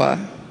 Joshua.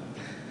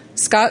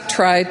 Scott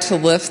tried to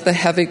lift the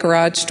heavy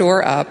garage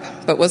door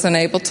up, but was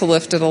unable to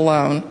lift it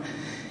alone.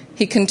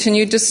 He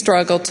continued to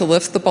struggle to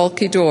lift the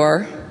bulky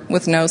door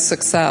with no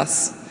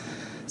success.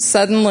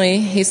 Suddenly,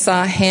 he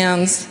saw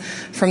hands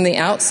from the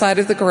outside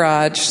of the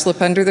garage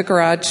slip under the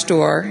garage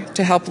door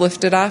to help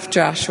lift it off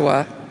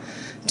Joshua.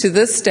 To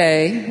this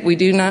day, we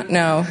do not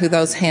know who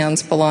those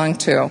hands belonged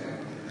to.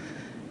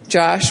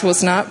 Josh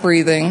was not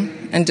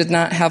breathing and did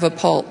not have a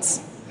pulse.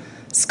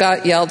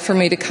 Scott yelled for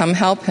me to come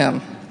help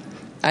him.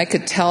 I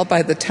could tell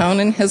by the tone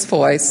in his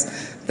voice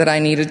that I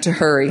needed to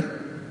hurry.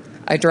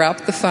 I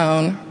dropped the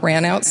phone,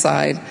 ran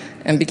outside,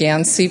 and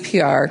began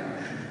CPR,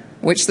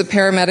 which the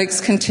paramedics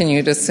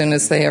continued as soon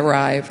as they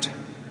arrived.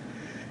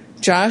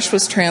 Josh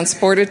was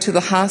transported to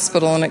the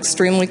hospital in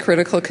extremely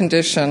critical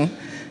condition,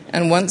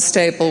 and once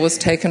stable, was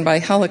taken by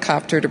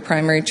helicopter to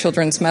Primary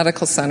Children's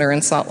Medical Center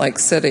in Salt Lake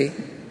City.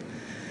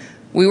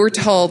 We were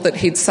told that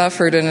he'd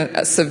suffered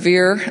a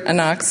severe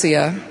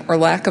anoxia, or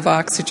lack of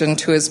oxygen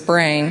to his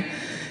brain,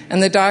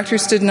 and the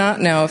doctors did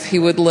not know if he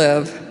would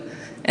live,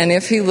 and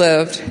if he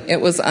lived, it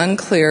was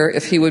unclear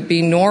if he would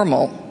be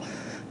normal,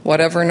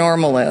 whatever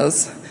normal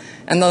is,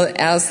 and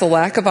as the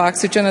lack of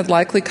oxygen had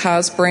likely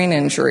caused brain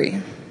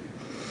injury.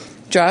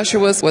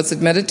 Joshua was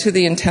admitted to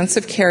the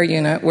intensive care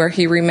unit where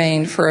he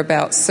remained for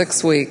about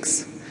 6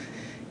 weeks.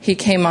 He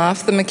came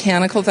off the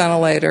mechanical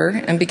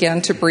ventilator and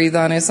began to breathe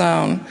on his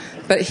own,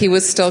 but he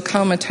was still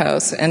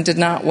comatose and did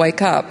not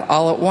wake up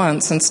all at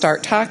once and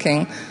start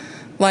talking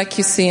like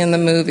you see in the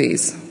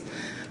movies.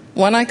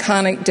 One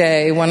iconic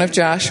day, one of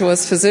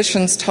Joshua's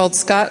physicians told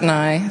Scott and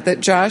I that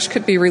Josh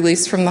could be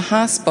released from the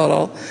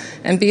hospital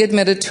and be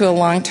admitted to a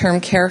long-term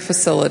care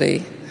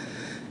facility.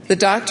 The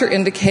doctor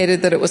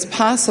indicated that it was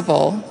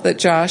possible that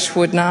Josh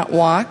would not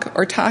walk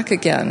or talk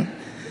again,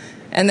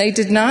 and they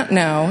did not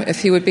know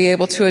if he would be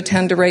able to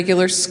attend a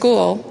regular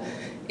school,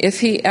 if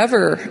he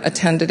ever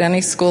attended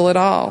any school at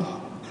all.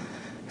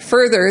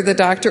 Further, the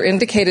doctor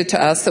indicated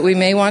to us that we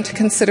may want to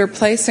consider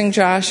placing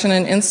Josh in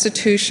an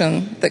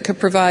institution that could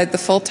provide the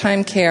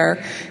full-time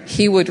care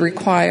he would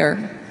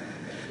require.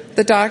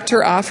 The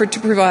doctor offered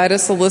to provide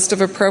us a list of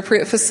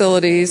appropriate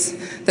facilities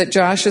that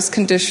Josh's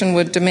condition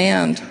would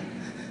demand.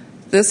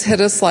 This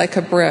hit us like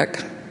a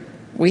brick.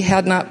 We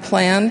had not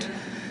planned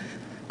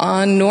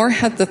on, nor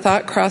had the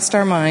thought crossed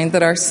our mind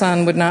that our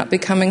son would not be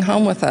coming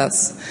home with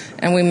us,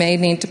 and we may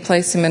need to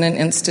place him in an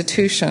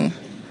institution.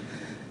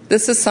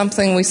 This is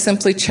something we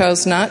simply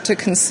chose not to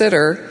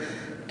consider,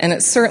 and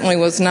it certainly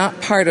was not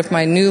part of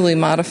my newly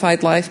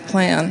modified life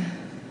plan.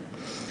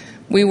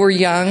 We were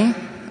young,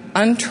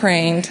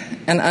 untrained,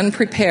 and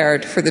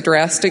unprepared for the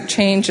drastic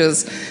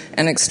changes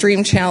and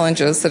extreme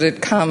challenges that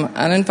had come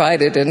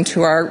uninvited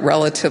into our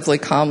relatively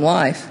calm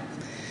life.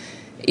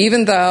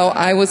 Even though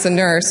I was a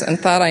nurse and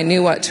thought I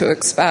knew what to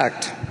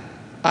expect,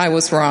 I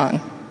was wrong.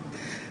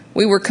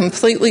 We were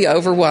completely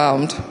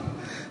overwhelmed,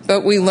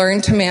 but we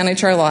learned to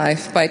manage our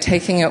life by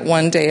taking it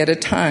one day at a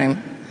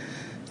time.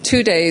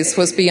 2 days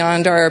was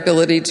beyond our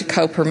ability to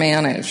cope or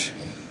manage.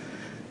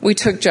 We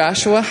took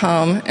Joshua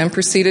home and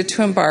proceeded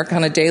to embark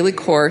on a daily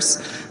course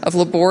of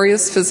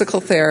laborious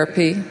physical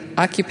therapy,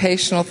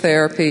 occupational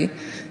therapy,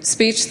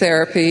 speech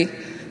therapy,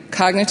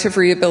 cognitive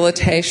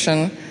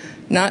rehabilitation,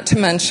 not to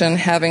mention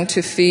having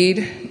to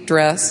feed,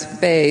 dress,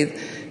 bathe,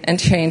 and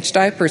change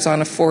diapers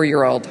on a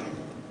 4-year-old.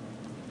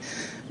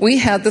 We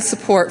had the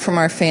support from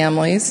our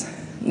families,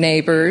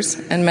 neighbors,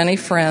 and many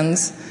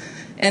friends,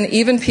 and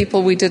even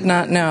people we did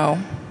not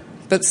know.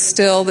 But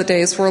still, the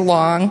days were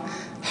long,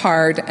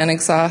 hard, and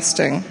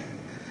exhausting.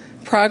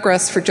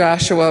 Progress for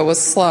Joshua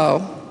was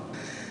slow.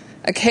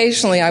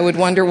 Occasionally, I would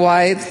wonder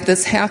why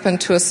this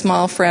happened to a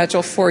small,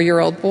 fragile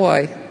 4-year-old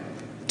boy,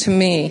 to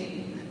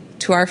me,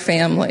 to our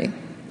family.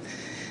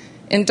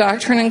 In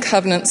Doctrine and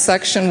Covenants,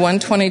 section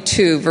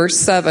 122, verse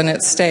 7,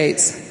 it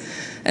states,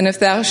 "And if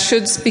thou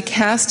shouldst be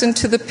cast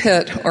into the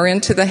pit or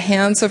into the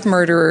hands of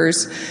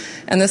murderers,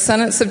 and the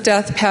sentence of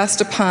death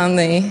passed upon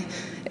thee,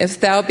 if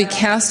thou be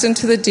cast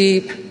into the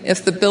deep,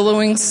 if the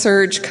billowing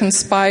surge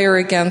conspire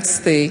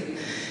against thee,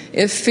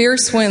 if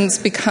fierce winds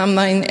become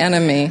thine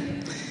enemy,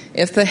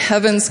 if the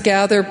heavens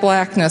gather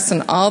blackness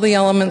and all the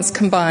elements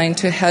combine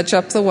to hedge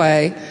up the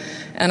way,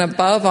 and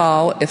above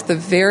all, if the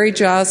very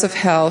jaws of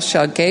hell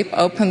shall gape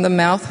open the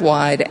mouth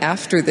wide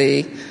after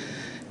thee,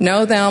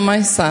 know thou,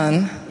 my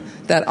son,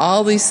 that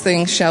all these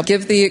things shall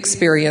give thee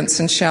experience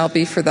and shall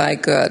be for thy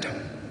good."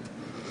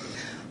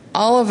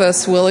 All of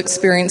us will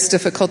experience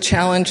difficult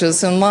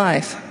challenges in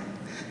life.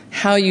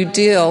 How you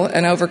deal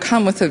and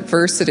overcome with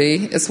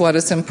adversity is what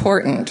is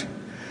important.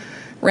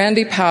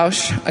 Randy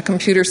Pausch, a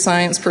computer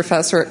science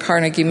professor at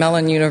Carnegie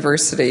Mellon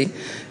University,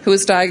 who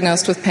was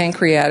diagnosed with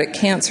pancreatic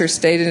cancer,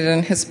 stated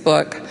in his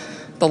book,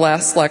 The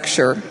Last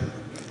Lecture,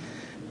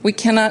 "We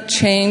cannot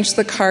change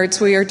the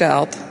cards we are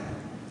dealt,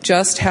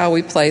 just how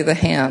we play the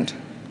hand."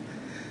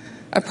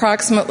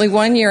 Approximately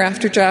 1 year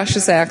after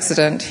Josh's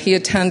accident, he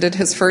attended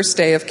his first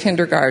day of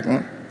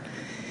kindergarten.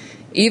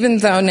 Even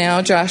though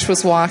now Josh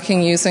was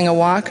walking using a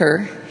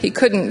walker, he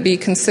couldn't be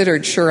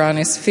considered sure on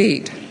his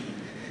feet.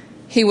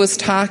 He was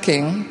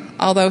talking,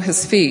 although his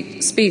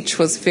speech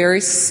was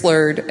very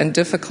slurred and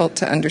difficult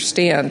to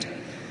understand.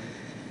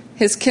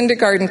 His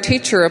kindergarten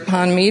teacher,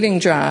 upon meeting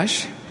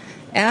Josh,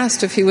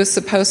 asked if he was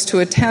supposed to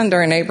attend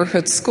our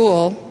neighborhood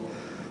school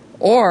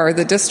or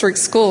the district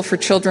school for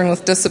children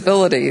with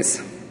disabilities.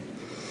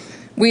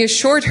 We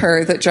assured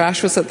her that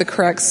Josh was at the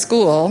correct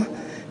school,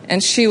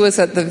 and she was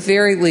at the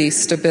very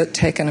least a bit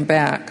taken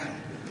aback.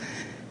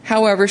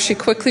 However, she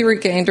quickly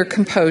regained her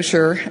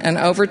composure and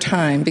over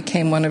time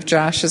became one of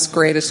Josh's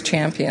greatest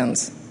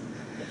champions.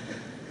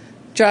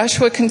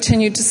 Joshua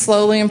continued to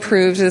slowly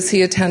improve as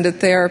he attended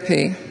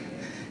therapy.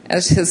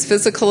 As his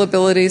physical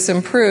abilities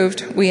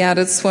improved, we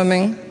added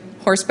swimming,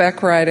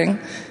 horseback riding,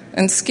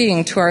 and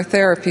skiing to our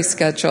therapy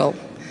schedule.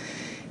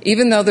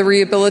 Even though the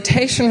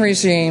rehabilitation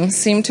regime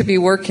seemed to be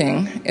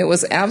working, it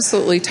was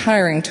absolutely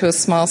tiring to a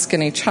small,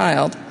 skinny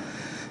child.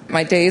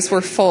 My days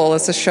were full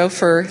as a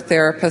chauffeur,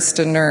 therapist,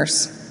 and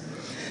nurse.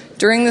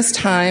 During this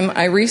time,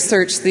 I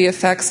researched the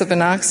effects of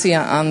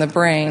anoxia on the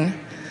brain.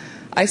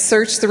 I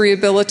searched the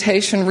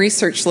rehabilitation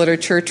research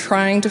literature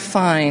trying to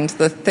find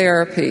the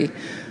therapy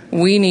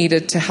we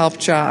needed to help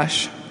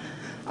Josh.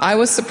 I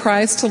was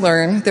surprised to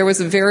learn there was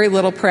very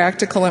little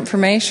practical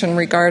information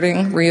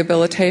regarding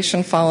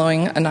rehabilitation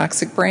following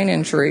anoxic brain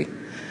injury.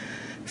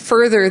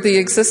 Further, the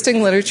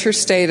existing literature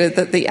stated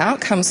that the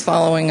outcomes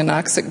following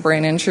anoxic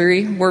brain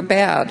injury were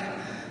bad,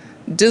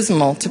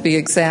 dismal to be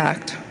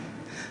exact.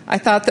 I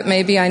thought that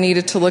maybe I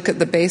needed to look at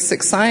the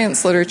basic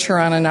science literature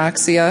on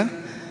anoxia.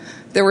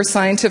 There were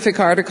scientific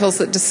articles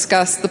that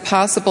discussed the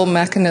possible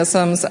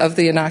mechanisms of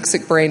the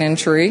anoxic brain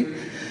injury,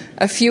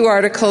 a few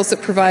articles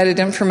that provided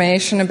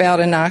information about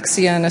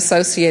anoxia and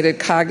associated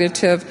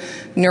cognitive,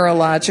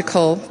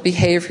 neurological,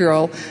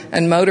 behavioral,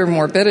 and motor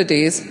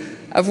morbidities,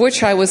 of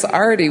which I was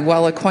already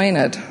well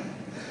acquainted.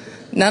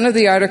 None of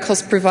the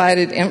articles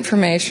provided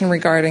information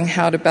regarding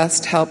how to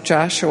best help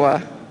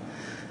Joshua.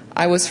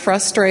 I was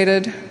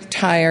frustrated,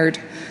 tired,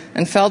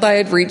 and felt I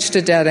had reached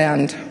a dead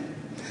end.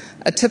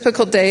 A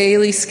typical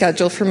daily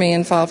schedule for me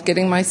involved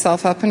getting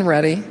myself up and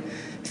ready,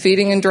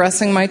 feeding and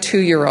dressing my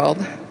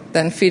 2-year-old,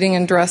 then feeding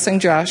and dressing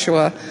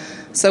Joshua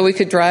so we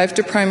could drive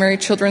to Primary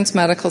Children's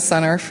Medical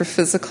Center for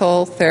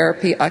physical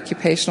therapy,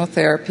 occupational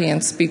therapy,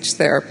 and speech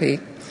therapy.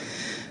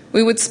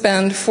 We would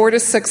spend 4 to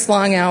 6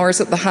 long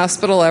hours at the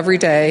hospital every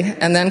day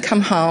and then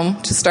come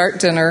home to start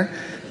dinner,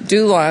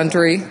 do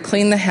laundry,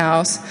 clean the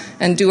house,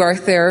 and do our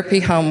therapy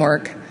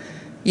homework.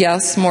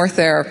 Yes, more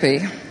therapy.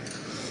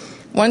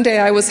 One day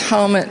I was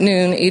home at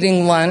noon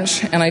eating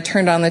lunch and I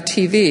turned on the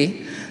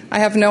TV. I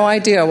have no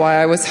idea why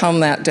I was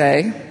home that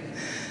day.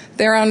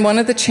 There on one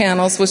of the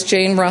channels was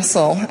Jane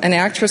Russell, an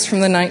actress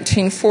from the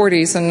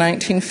 1940s and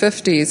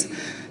 1950s,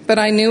 but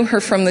I knew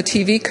her from the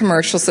TV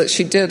commercials that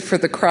she did for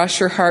the Cross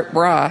Your Heart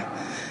bra,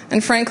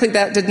 and frankly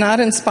that did not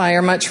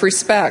inspire much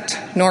respect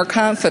nor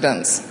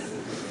confidence.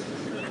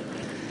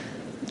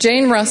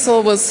 Jane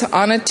Russell was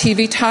on a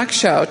TV talk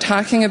show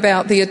talking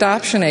about the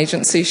adoption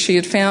agency she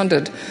had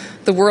founded,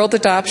 the World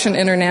Adoption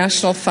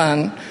International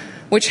Fund,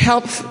 which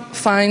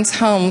finds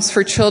homes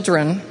for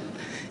children.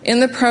 In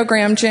the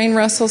program, Jane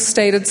Russell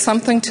stated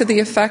something to the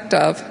effect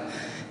of,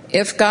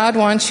 "If God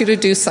wants you to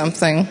do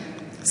something,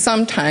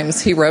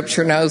 sometimes He rubs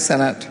your nose in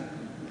it."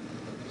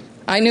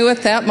 I knew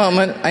at that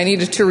moment I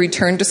needed to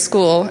return to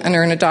school and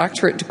earn a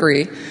doctorate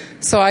degree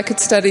so I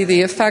could study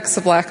the effects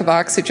of lack of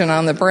oxygen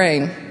on the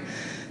brain.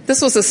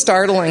 This was a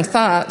startling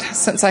thought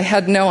since I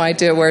had no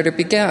idea where to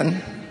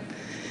begin.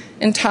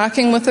 In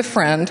talking with a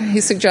friend, he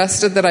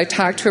suggested that I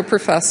talk to a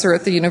professor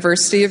at the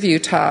University of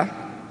Utah.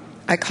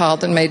 I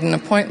called and made an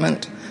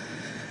appointment.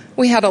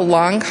 We had a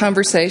long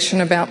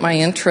conversation about my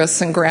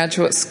interests in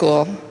graduate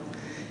school.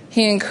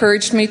 He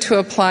encouraged me to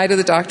apply to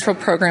the doctoral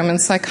program in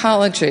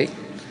psychology.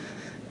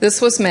 This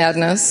was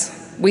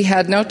madness. We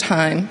had no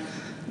time,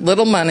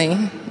 little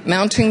money,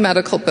 mounting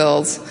medical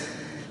bills,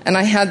 and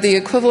I had the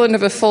equivalent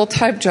of a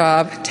full-time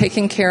job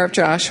taking care of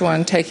Joshua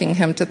and taking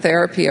him to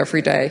therapy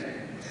every day.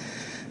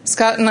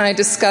 Scott and I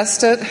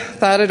discussed it,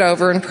 thought it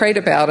over, and prayed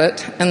about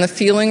it, and the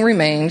feeling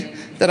remained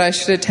that I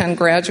should attend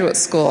graduate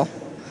school.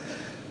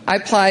 I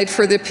applied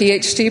for the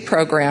PhD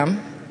program.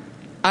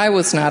 I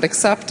was not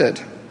accepted.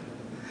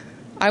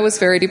 I was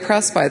very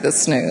depressed by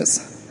this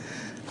news.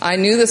 I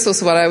knew this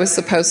was what I was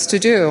supposed to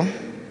do.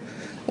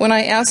 When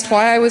I asked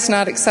why I was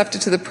not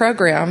accepted to the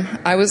program,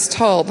 I was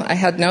told I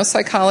had no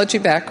psychology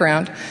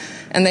background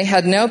and they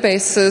had no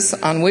basis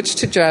on which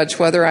to judge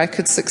whether I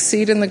could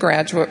succeed in the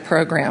graduate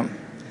program.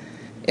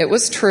 It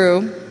was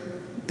true.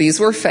 These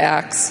were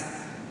facts.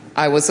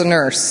 I was a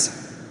nurse.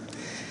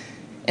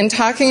 In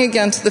talking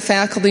again to the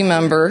faculty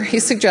member,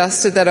 he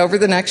suggested that over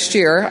the next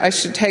year I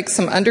should take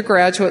some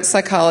undergraduate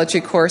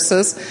psychology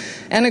courses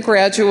and a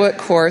graduate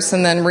course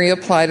and then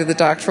reapply to the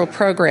doctoral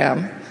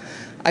program.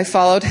 I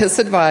followed his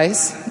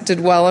advice, did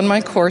well in my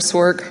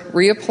coursework,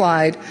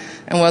 reapplied,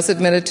 and was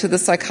admitted to the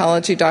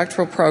psychology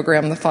doctoral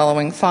program the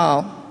following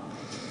fall.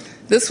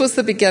 This was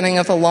the beginning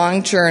of a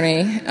long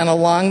journey, and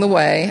along the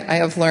way I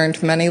have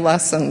learned many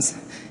lessons,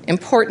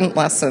 important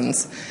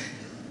lessons.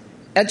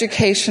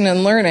 Education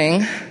and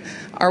learning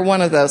are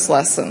one of those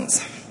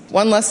lessons.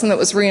 One lesson that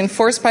was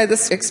reinforced by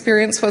this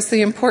experience was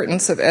the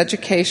importance of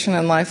education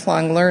and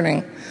lifelong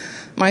learning.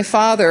 My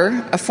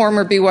father, a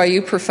former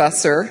BYU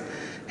professor,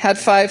 had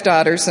 5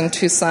 daughters and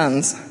 2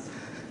 sons.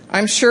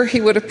 I'm sure he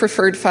would have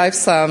preferred 5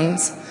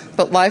 sons,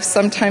 but life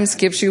sometimes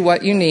gives you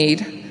what you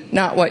need,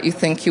 not what you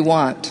think you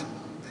want.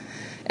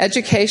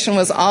 Education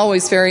was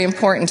always very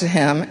important to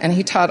him, and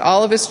he taught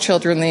all of his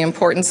children the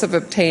importance of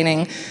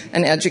obtaining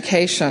an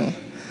education.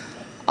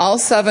 All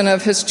 7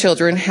 of his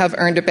children have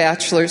earned a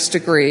bachelor's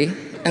degree,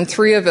 and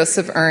 3 of us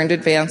have earned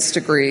advanced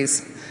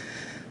degrees.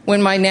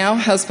 When my now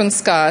husband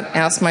Scott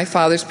asked my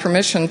father's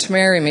permission to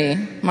marry me,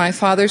 my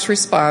father's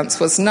response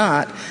was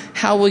not,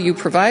 "How will you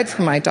provide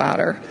for my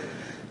daughter?"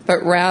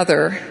 but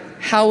rather,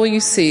 "How will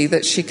you see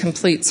that she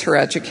completes her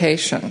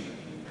education?"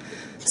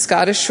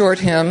 Scott assured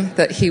him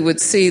that he would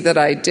see that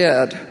I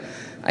did.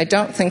 I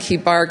don't think he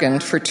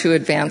bargained for 2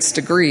 advanced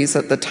degrees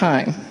at the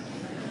time.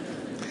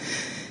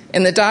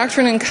 In the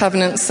Doctrine and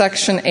Covenants,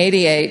 section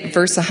 88,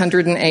 verse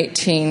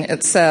 118,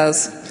 it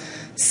says,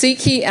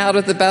 "Seek ye out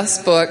of the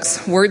best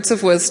books words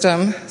of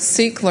wisdom,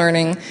 seek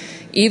learning,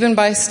 even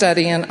by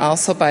study and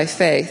also by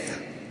faith."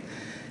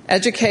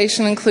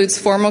 Education includes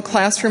formal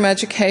classroom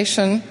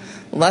education,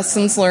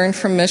 lessons learned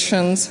from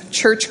missions,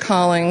 church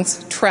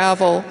callings,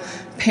 travel,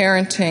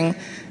 parenting,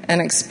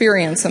 and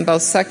experience in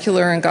both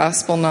secular and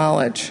gospel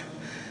knowledge.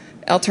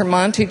 Elder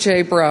Monty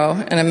J.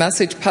 Bro, in a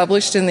message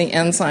published in the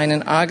Ensign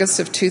in August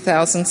of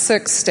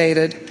 2006,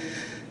 stated,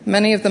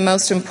 "Many of the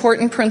most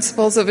important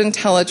principles of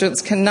intelligence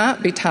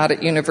cannot be taught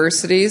at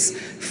universities,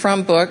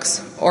 from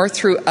books, or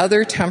through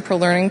other temporal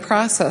learning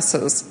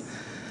processes.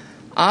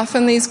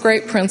 Often these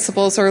great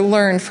principles are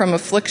learned from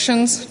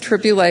afflictions,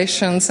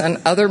 tribulations, and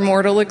other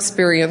mortal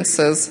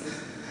experiences.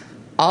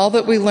 All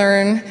that we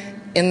learn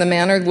in the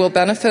manner will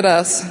benefit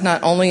us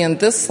not only in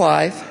this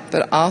life,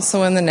 but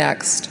also in the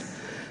next.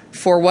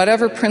 For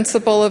whatever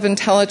principle of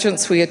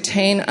intelligence we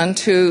attain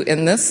unto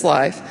in this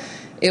life,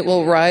 it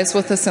will rise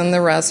with us in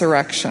the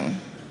resurrection."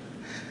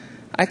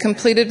 I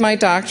completed my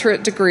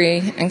doctorate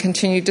degree and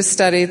continued to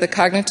study the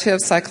cognitive,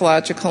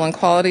 psychological, and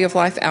quality of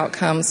life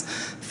outcomes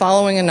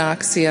following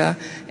anoxia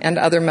and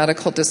other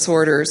medical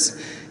disorders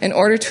in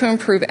order to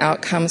improve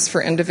outcomes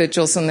for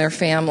individuals and their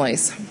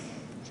families.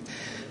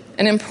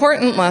 An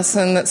important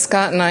lesson that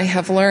Scott and I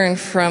have learned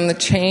from the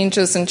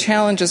changes and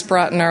challenges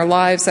brought in our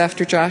lives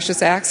after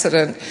Josh's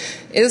accident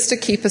is to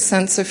keep a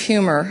sense of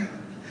humor.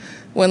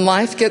 When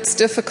life gets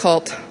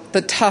difficult,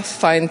 the tough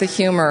find the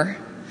humor.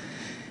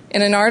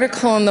 In an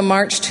article in the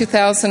March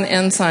 2000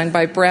 Ensign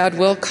by Brad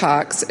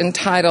Wilcox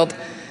entitled,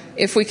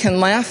 "If We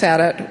Can Laugh at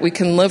It, We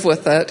Can Live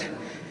with It,"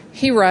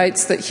 he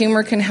writes that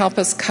humor can help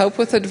us cope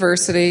with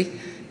adversity,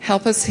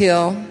 help us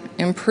heal,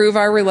 improve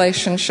our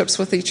relationships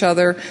with each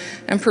other,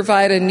 and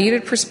provide a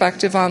needed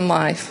perspective on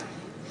life.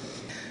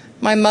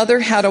 My mother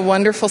had a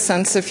wonderful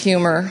sense of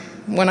humor.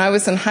 When I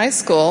was in high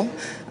school,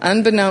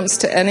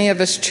 unbeknownst to any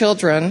of us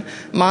children,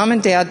 Mom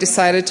and Dad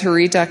decided to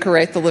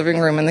redecorate the living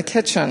room and the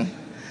kitchen.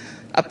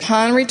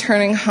 Upon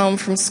returning home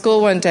from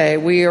school one day,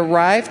 we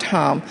arrived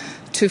home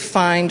to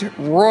find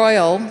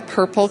royal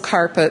purple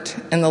carpet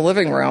in the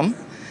living room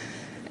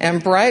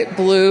and bright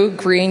blue,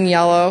 green,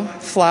 yellow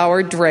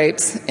flowered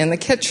drapes in the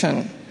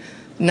kitchen.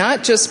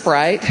 Not just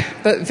bright,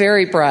 but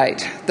very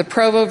bright. The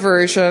Provo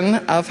version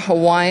of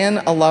Hawaiian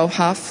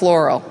Aloha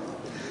floral.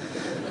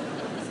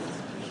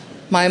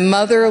 My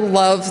mother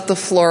loved the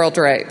floral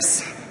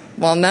drapes.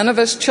 While none of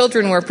us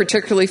children were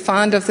particularly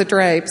fond of the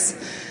drapes,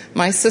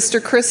 my sister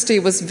Christy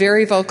was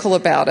very vocal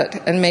about it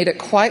and made it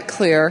quite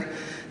clear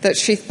that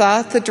she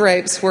thought the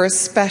drapes were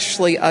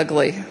especially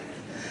ugly.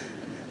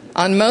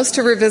 On most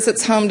of her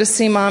visits home to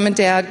see Mom and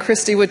Dad,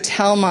 Christy would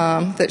tell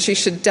Mom that she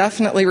should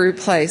definitely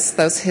replace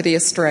those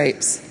hideous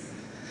drapes.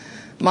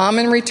 Mom,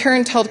 in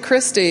return, told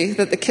Christy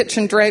that the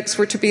kitchen drapes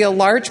were to be a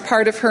large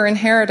part of her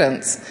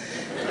inheritance.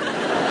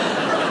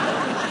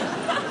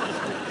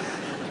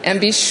 And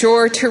be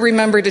sure to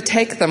remember to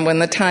take them when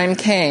the time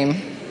came.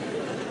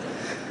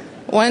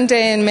 One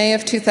day in May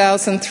of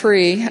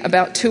 2003,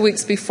 about 2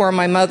 weeks before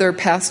my mother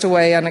passed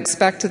away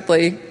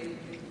unexpectedly,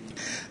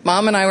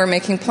 Mom and I were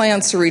making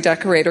plans to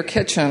redecorate her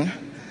kitchen.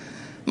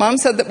 Mom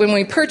said that when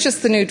we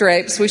purchased the new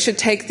drapes, we should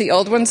take the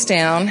old ones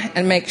down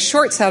and make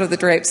shorts out of the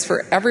drapes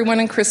for everyone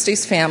in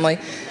Christy's family,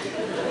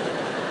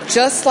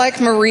 just like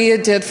Maria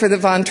did for the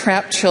Von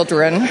Trapp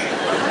children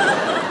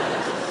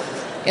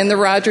in the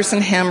Rodgers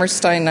and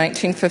Hammerstein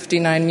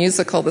 1959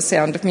 musical, The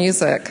Sound of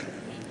Music.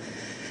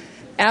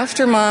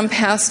 After Mom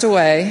passed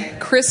away,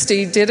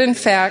 Christy did in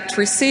fact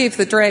receive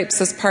the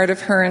drapes as part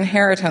of her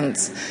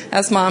inheritance,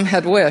 as Mom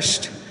had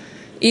wished,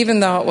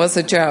 even though it was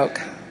a joke.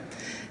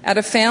 At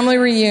a family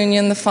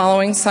reunion the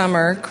following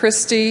summer,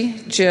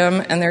 Christy,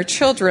 Jim, and their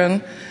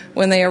children,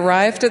 when they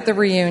arrived at the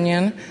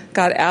reunion,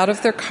 got out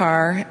of their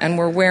car and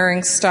were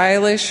wearing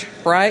stylish,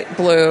 bright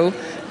blue,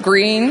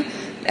 green,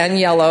 and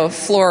yellow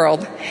floral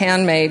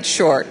handmade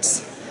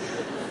shorts.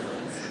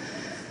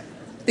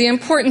 The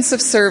importance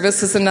of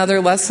service is another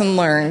lesson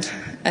learned.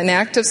 An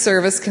act of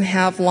service can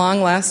have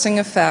long-lasting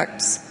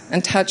effects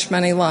and touch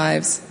many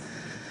lives.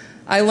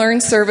 I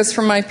learned service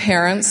from my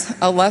parents,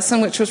 a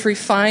lesson which was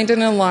refined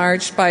and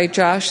enlarged by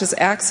Josh's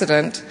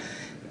accident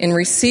in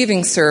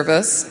receiving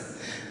service,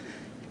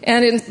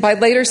 and by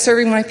later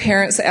serving my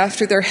parents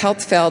after their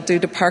health failed due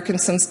to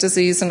Parkinson's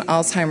disease and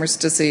Alzheimer's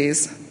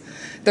disease.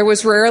 There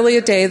was rarely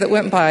a day that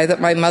went by that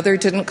my mother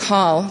didn't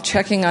call,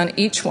 checking on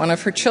each one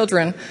of her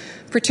children,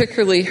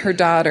 particularly her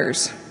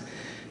daughters.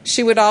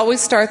 She would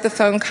always start the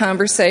phone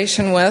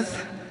conversation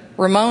with,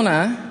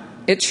 "Ramona,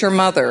 it's your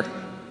mother,"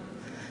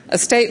 a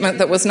statement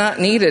that was not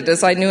needed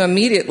as I knew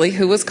immediately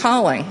who was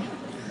calling.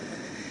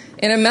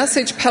 In a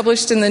message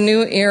published in the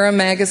New Era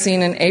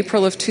magazine in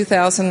April of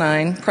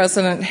 2009,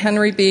 President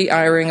Henry B.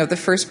 Eyring of the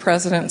First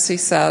Presidency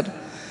said,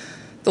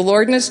 "The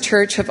Lord and His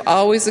Church have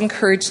always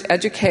encouraged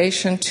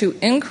education to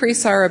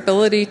increase our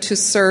ability to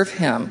serve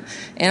Him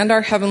and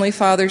our Heavenly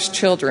Father's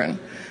children.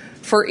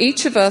 For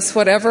each of us,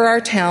 whatever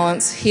our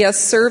talents, He has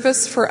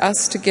service for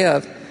us to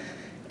give,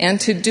 and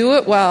to do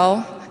it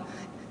well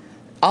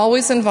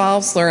always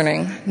involves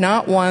learning,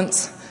 not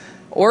once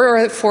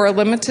or for a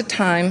limited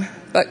time,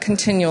 but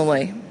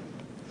continually."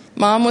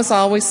 Mom was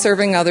always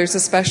serving others,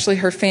 especially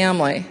her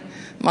family.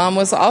 Mom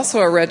was also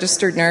a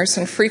registered nurse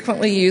and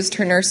frequently used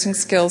her nursing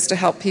skills to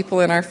help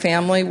people in our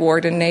family,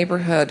 ward, and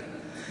neighborhood.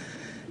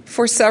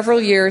 For several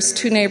years,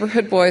 2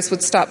 neighborhood boys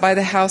would stop by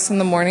the house in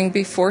the morning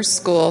before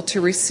school to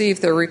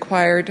receive their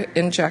required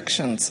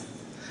injections.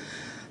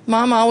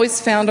 Mom always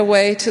found a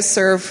way to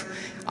serve,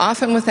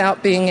 often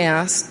without being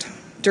asked.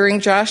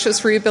 During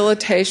Josh's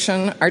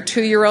rehabilitation, our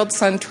 2-year-old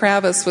son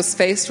Travis was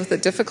faced with a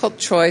difficult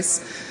choice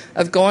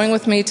of going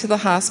with me to the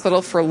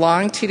hospital for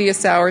long,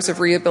 tedious hours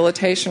of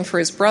rehabilitation for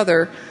his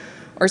brother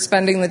or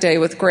spending the day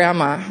with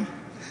Grandma.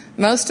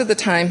 Most of the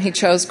time, he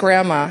chose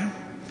Grandma.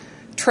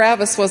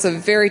 Travis was a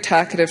very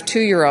talkative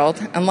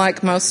 2-year-old, and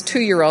like most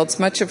 2-year-olds,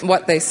 much of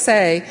what they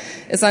say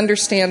is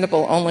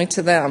understandable only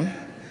to them.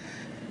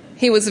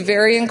 He was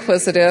very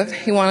inquisitive.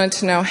 He wanted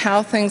to know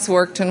how things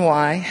worked and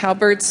why, how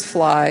birds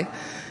fly,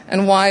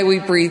 and why we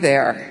breathe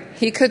air.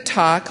 He could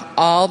talk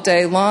all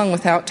day long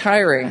without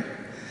tiring.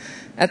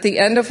 At the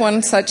end of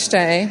one such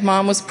day,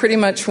 Mom was pretty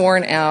much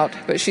worn out,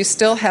 but she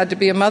still had to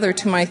be a mother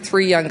to my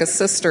 3 youngest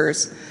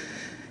sisters.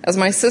 As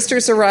my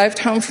sisters arrived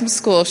home from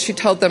school, she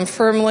told them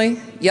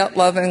firmly, yet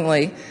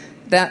lovingly,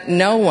 that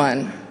no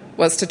one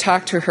was to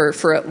talk to her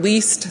for at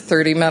least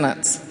 30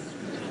 minutes.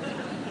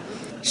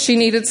 She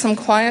needed some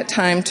quiet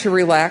time to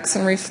relax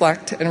and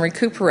reflect and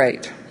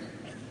recuperate.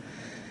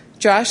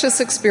 Josh's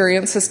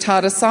experience has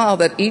taught us all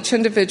that each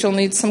individual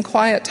needs some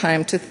quiet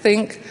time to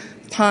think,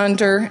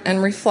 ponder,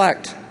 and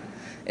reflect.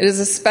 It is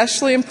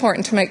especially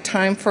important to make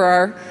time for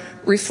our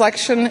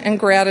reflection and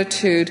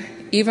gratitude,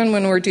 even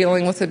when we're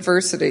dealing with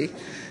adversity,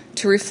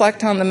 to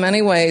reflect on the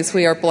many ways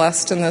we are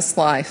blessed in this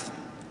life.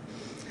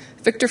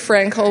 Viktor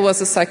Frankl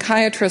was a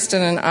psychiatrist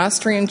and an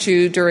Austrian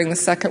Jew during the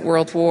Second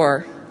World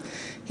War.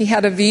 He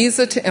had a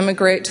visa to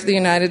immigrate to the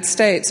United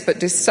States, but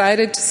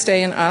decided to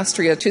stay in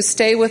Austria to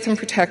stay with and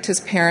protect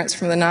his parents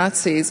from the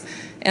Nazis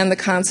and the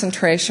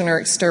concentration or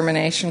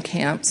extermination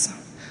camps.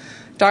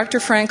 Dr.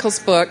 Frankl's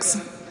books,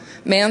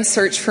 Man's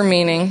Search for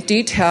Meaning,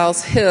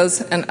 details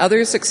his and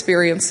others'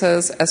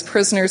 experiences as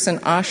prisoners in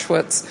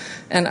Auschwitz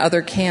and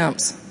other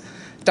camps.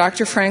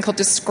 Dr. Frankl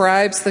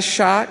describes the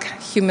shock,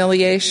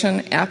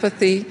 humiliation,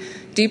 apathy,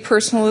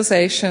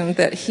 depersonalization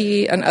that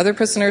he and other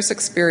prisoners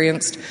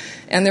experienced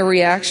and their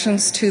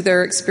reactions to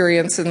their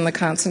experience in the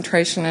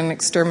concentration and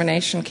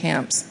extermination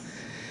camps.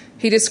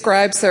 He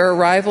describes their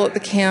arrival at the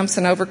camps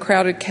in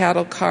overcrowded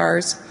cattle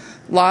cars,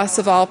 loss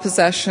of all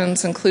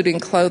possessions, including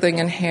clothing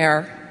and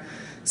hair,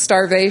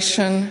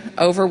 starvation,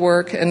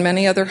 overwork, and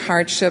many other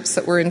hardships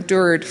that were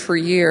endured for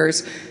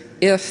years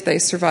if they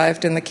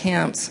survived in the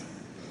camps.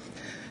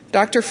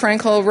 Dr.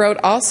 Frankl wrote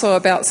also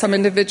about some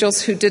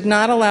individuals who did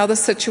not allow the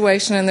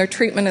situation and their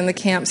treatment in the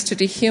camps to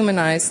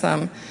dehumanize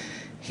them.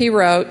 He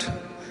wrote,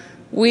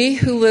 "We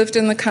who lived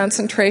in the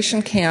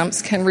concentration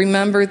camps can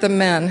remember the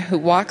men who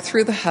walked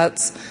through the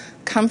huts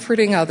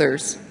comforting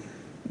others,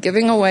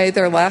 giving away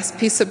their last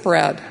piece of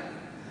bread.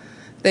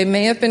 They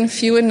may have been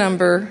few in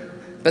number,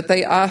 but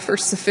they offer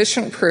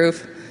sufficient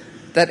proof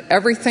that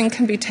everything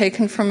can be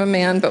taken from a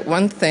man but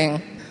one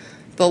thing,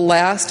 the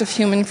last of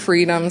human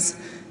freedoms,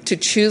 to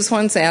choose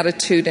one's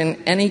attitude in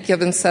any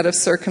given set of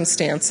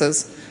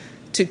circumstances,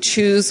 to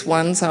choose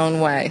one's own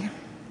way."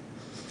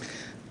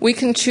 We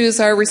can choose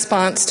our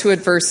response to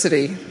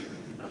adversity.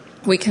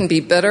 We can be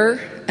bitter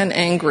and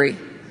angry.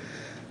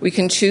 We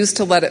can choose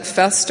to let it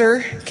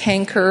fester,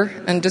 canker,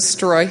 and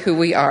destroy who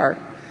we are.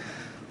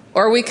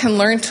 Or we can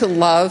learn to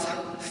love,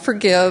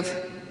 forgive,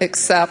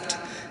 accept,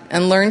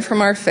 and learn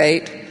from our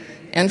fate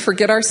and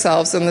forget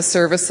ourselves in the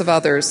service of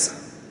others.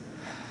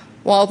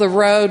 While the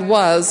road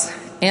was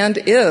and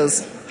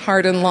is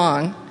hard and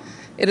long,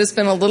 it has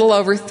been a little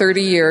over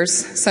 30 years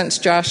since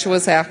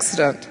Joshua's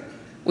accident.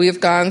 We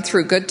have gone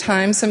through good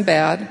times and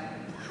bad,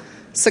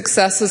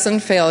 successes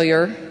and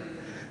failure.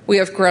 We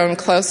have grown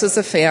close as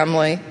a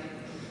family.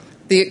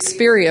 The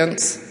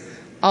experience,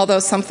 although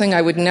something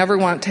I would never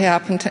want to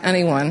happen to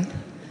anyone,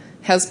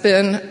 has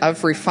been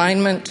of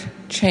refinement,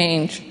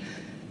 change,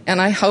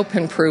 and I hope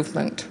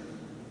improvement.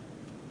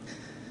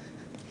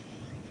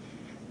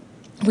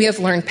 We have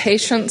learned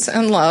patience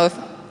and love,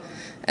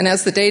 and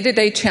as the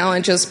day-to-day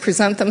challenges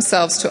present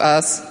themselves to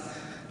us,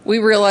 we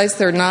realize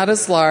they're not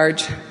as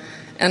large,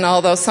 and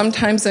although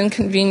sometimes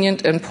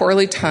inconvenient and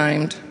poorly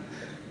timed,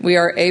 we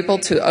are able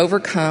to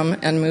overcome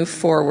and move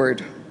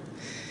forward.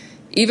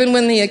 Even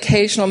when the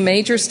occasional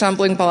major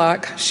stumbling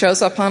block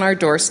shows up on our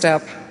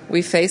doorstep,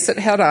 we face it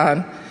head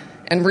on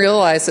and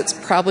realize it's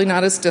probably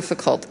not as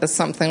difficult as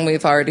something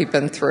we've already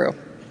been through.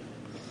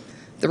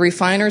 The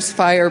refiner's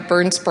fire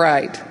burns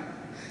bright.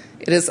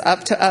 It is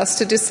up to us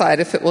to decide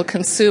if it will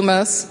consume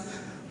us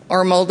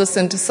or mold us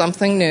into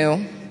something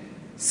new,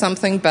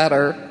 something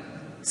better,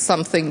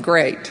 something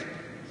great.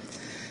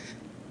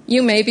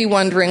 You may be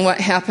wondering what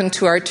happened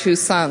to our two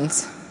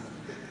sons.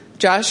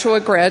 Joshua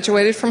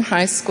graduated from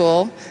high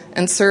school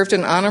and served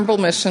an honorable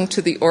mission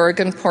to the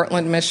Oregon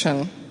Portland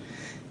Mission.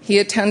 He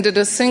attended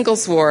a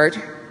singles ward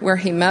where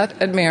he met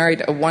and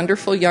married a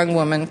wonderful young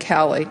woman,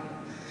 Callie.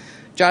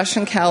 Josh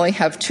and Callie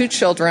have 2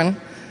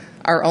 children,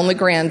 our only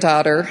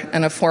granddaughter,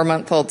 and a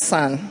 4-month-old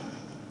son.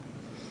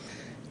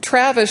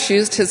 Travis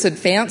used his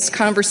advanced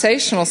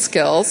conversational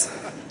skills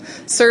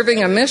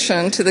serving a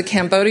mission to the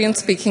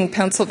Cambodian-speaking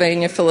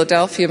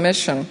Pennsylvania-Philadelphia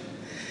mission.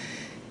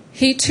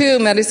 He, too,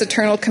 met his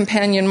eternal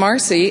companion,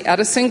 Marcy, at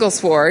a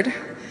singles ward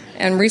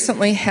and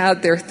recently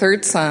had their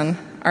 3rd son,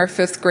 our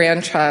 5th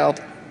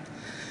grandchild.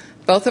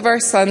 Both of our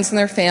sons and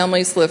their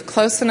families live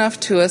close enough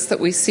to us that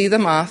we see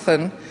them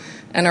often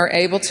and are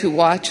able to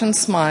watch and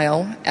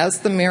smile as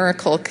the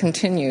miracle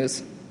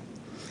continues.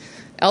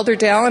 Elder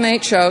Dallin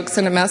H. Oaks,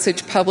 in a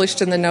message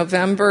published in the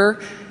November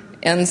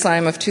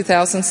Enzyme of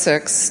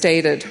 2006,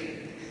 stated,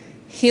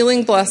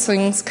 "Healing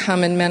blessings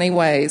come in many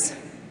ways,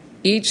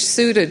 each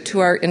suited to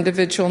our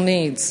individual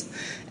needs,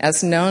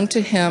 as known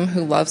to Him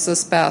who loves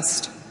us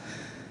best.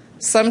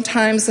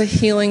 Sometimes the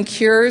healing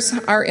cures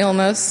our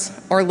illness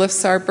or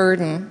lifts our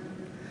burden,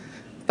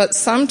 but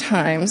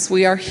sometimes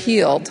we are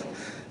healed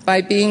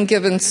by being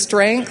given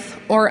strength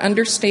or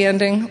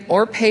understanding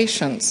or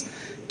patience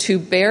to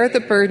bear the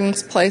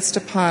burdens placed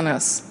upon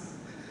us.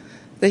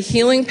 The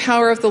healing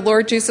power of the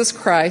Lord Jesus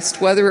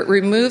Christ, whether it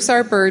removes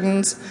our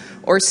burdens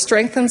or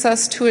strengthens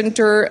us to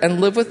endure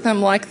and live with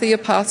them like the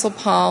Apostle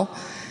Paul,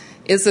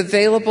 is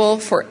available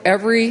for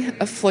every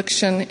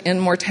affliction in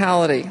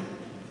mortality."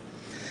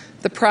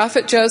 The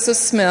prophet Joseph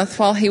Smith,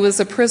 while he was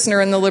a prisoner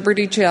in the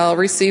Liberty Jail,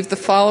 received the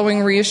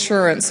following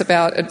reassurance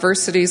about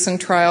adversities and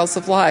trials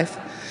of life.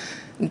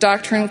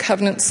 Doctrine and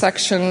Covenants,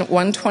 section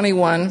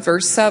 121,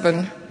 verse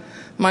 7,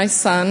 "My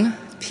son,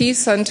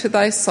 peace unto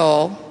thy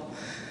soul.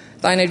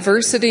 Thine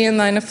adversity and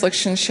thine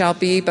affliction shall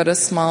be but a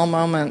small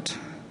moment."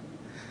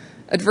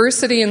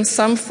 Adversity in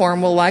some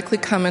form will likely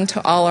come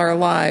into all our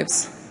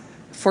lives.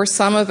 For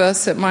some of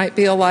us, it might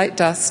be a light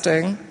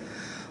dusting,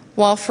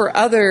 while for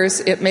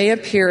others, it may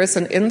appear as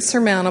an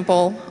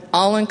insurmountable,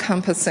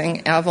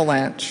 all-encompassing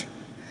avalanche.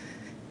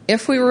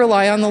 If we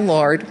rely on the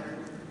Lord,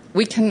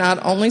 we can not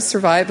only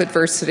survive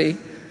adversity,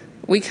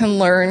 we can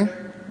learn,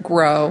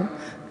 grow,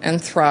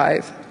 and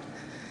thrive.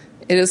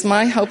 It is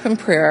my hope and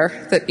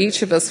prayer that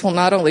each of us will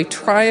not only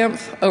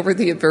triumph over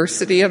the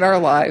adversity in our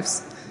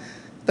lives,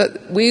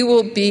 but we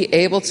will be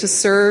able to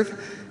serve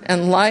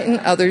and lighten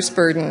others'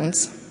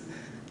 burdens.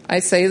 I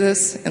say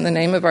this in the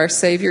name of our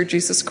Savior,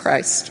 Jesus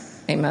Christ.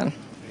 Amen.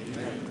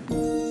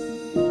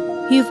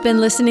 You've been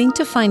listening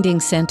to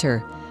Finding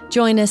Center.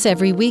 Join us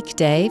every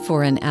weekday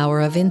for an hour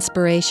of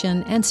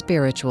inspiration and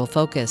spiritual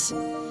focus.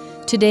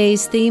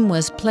 Today's theme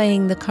was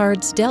Playing the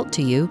Cards Dealt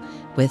to You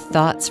with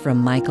thoughts from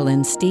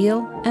Michael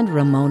Steele and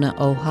Ramona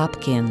O.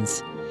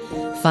 Hopkins.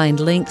 Find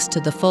links to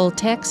the full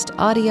text,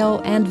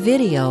 audio, and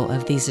video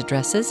of these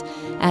addresses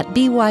at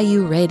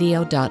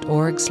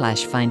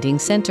byuradio.org/Finding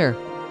Center.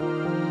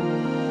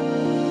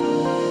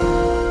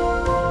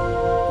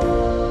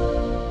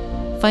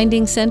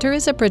 Finding Center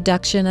is a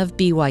production of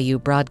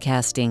BYU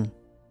Broadcasting.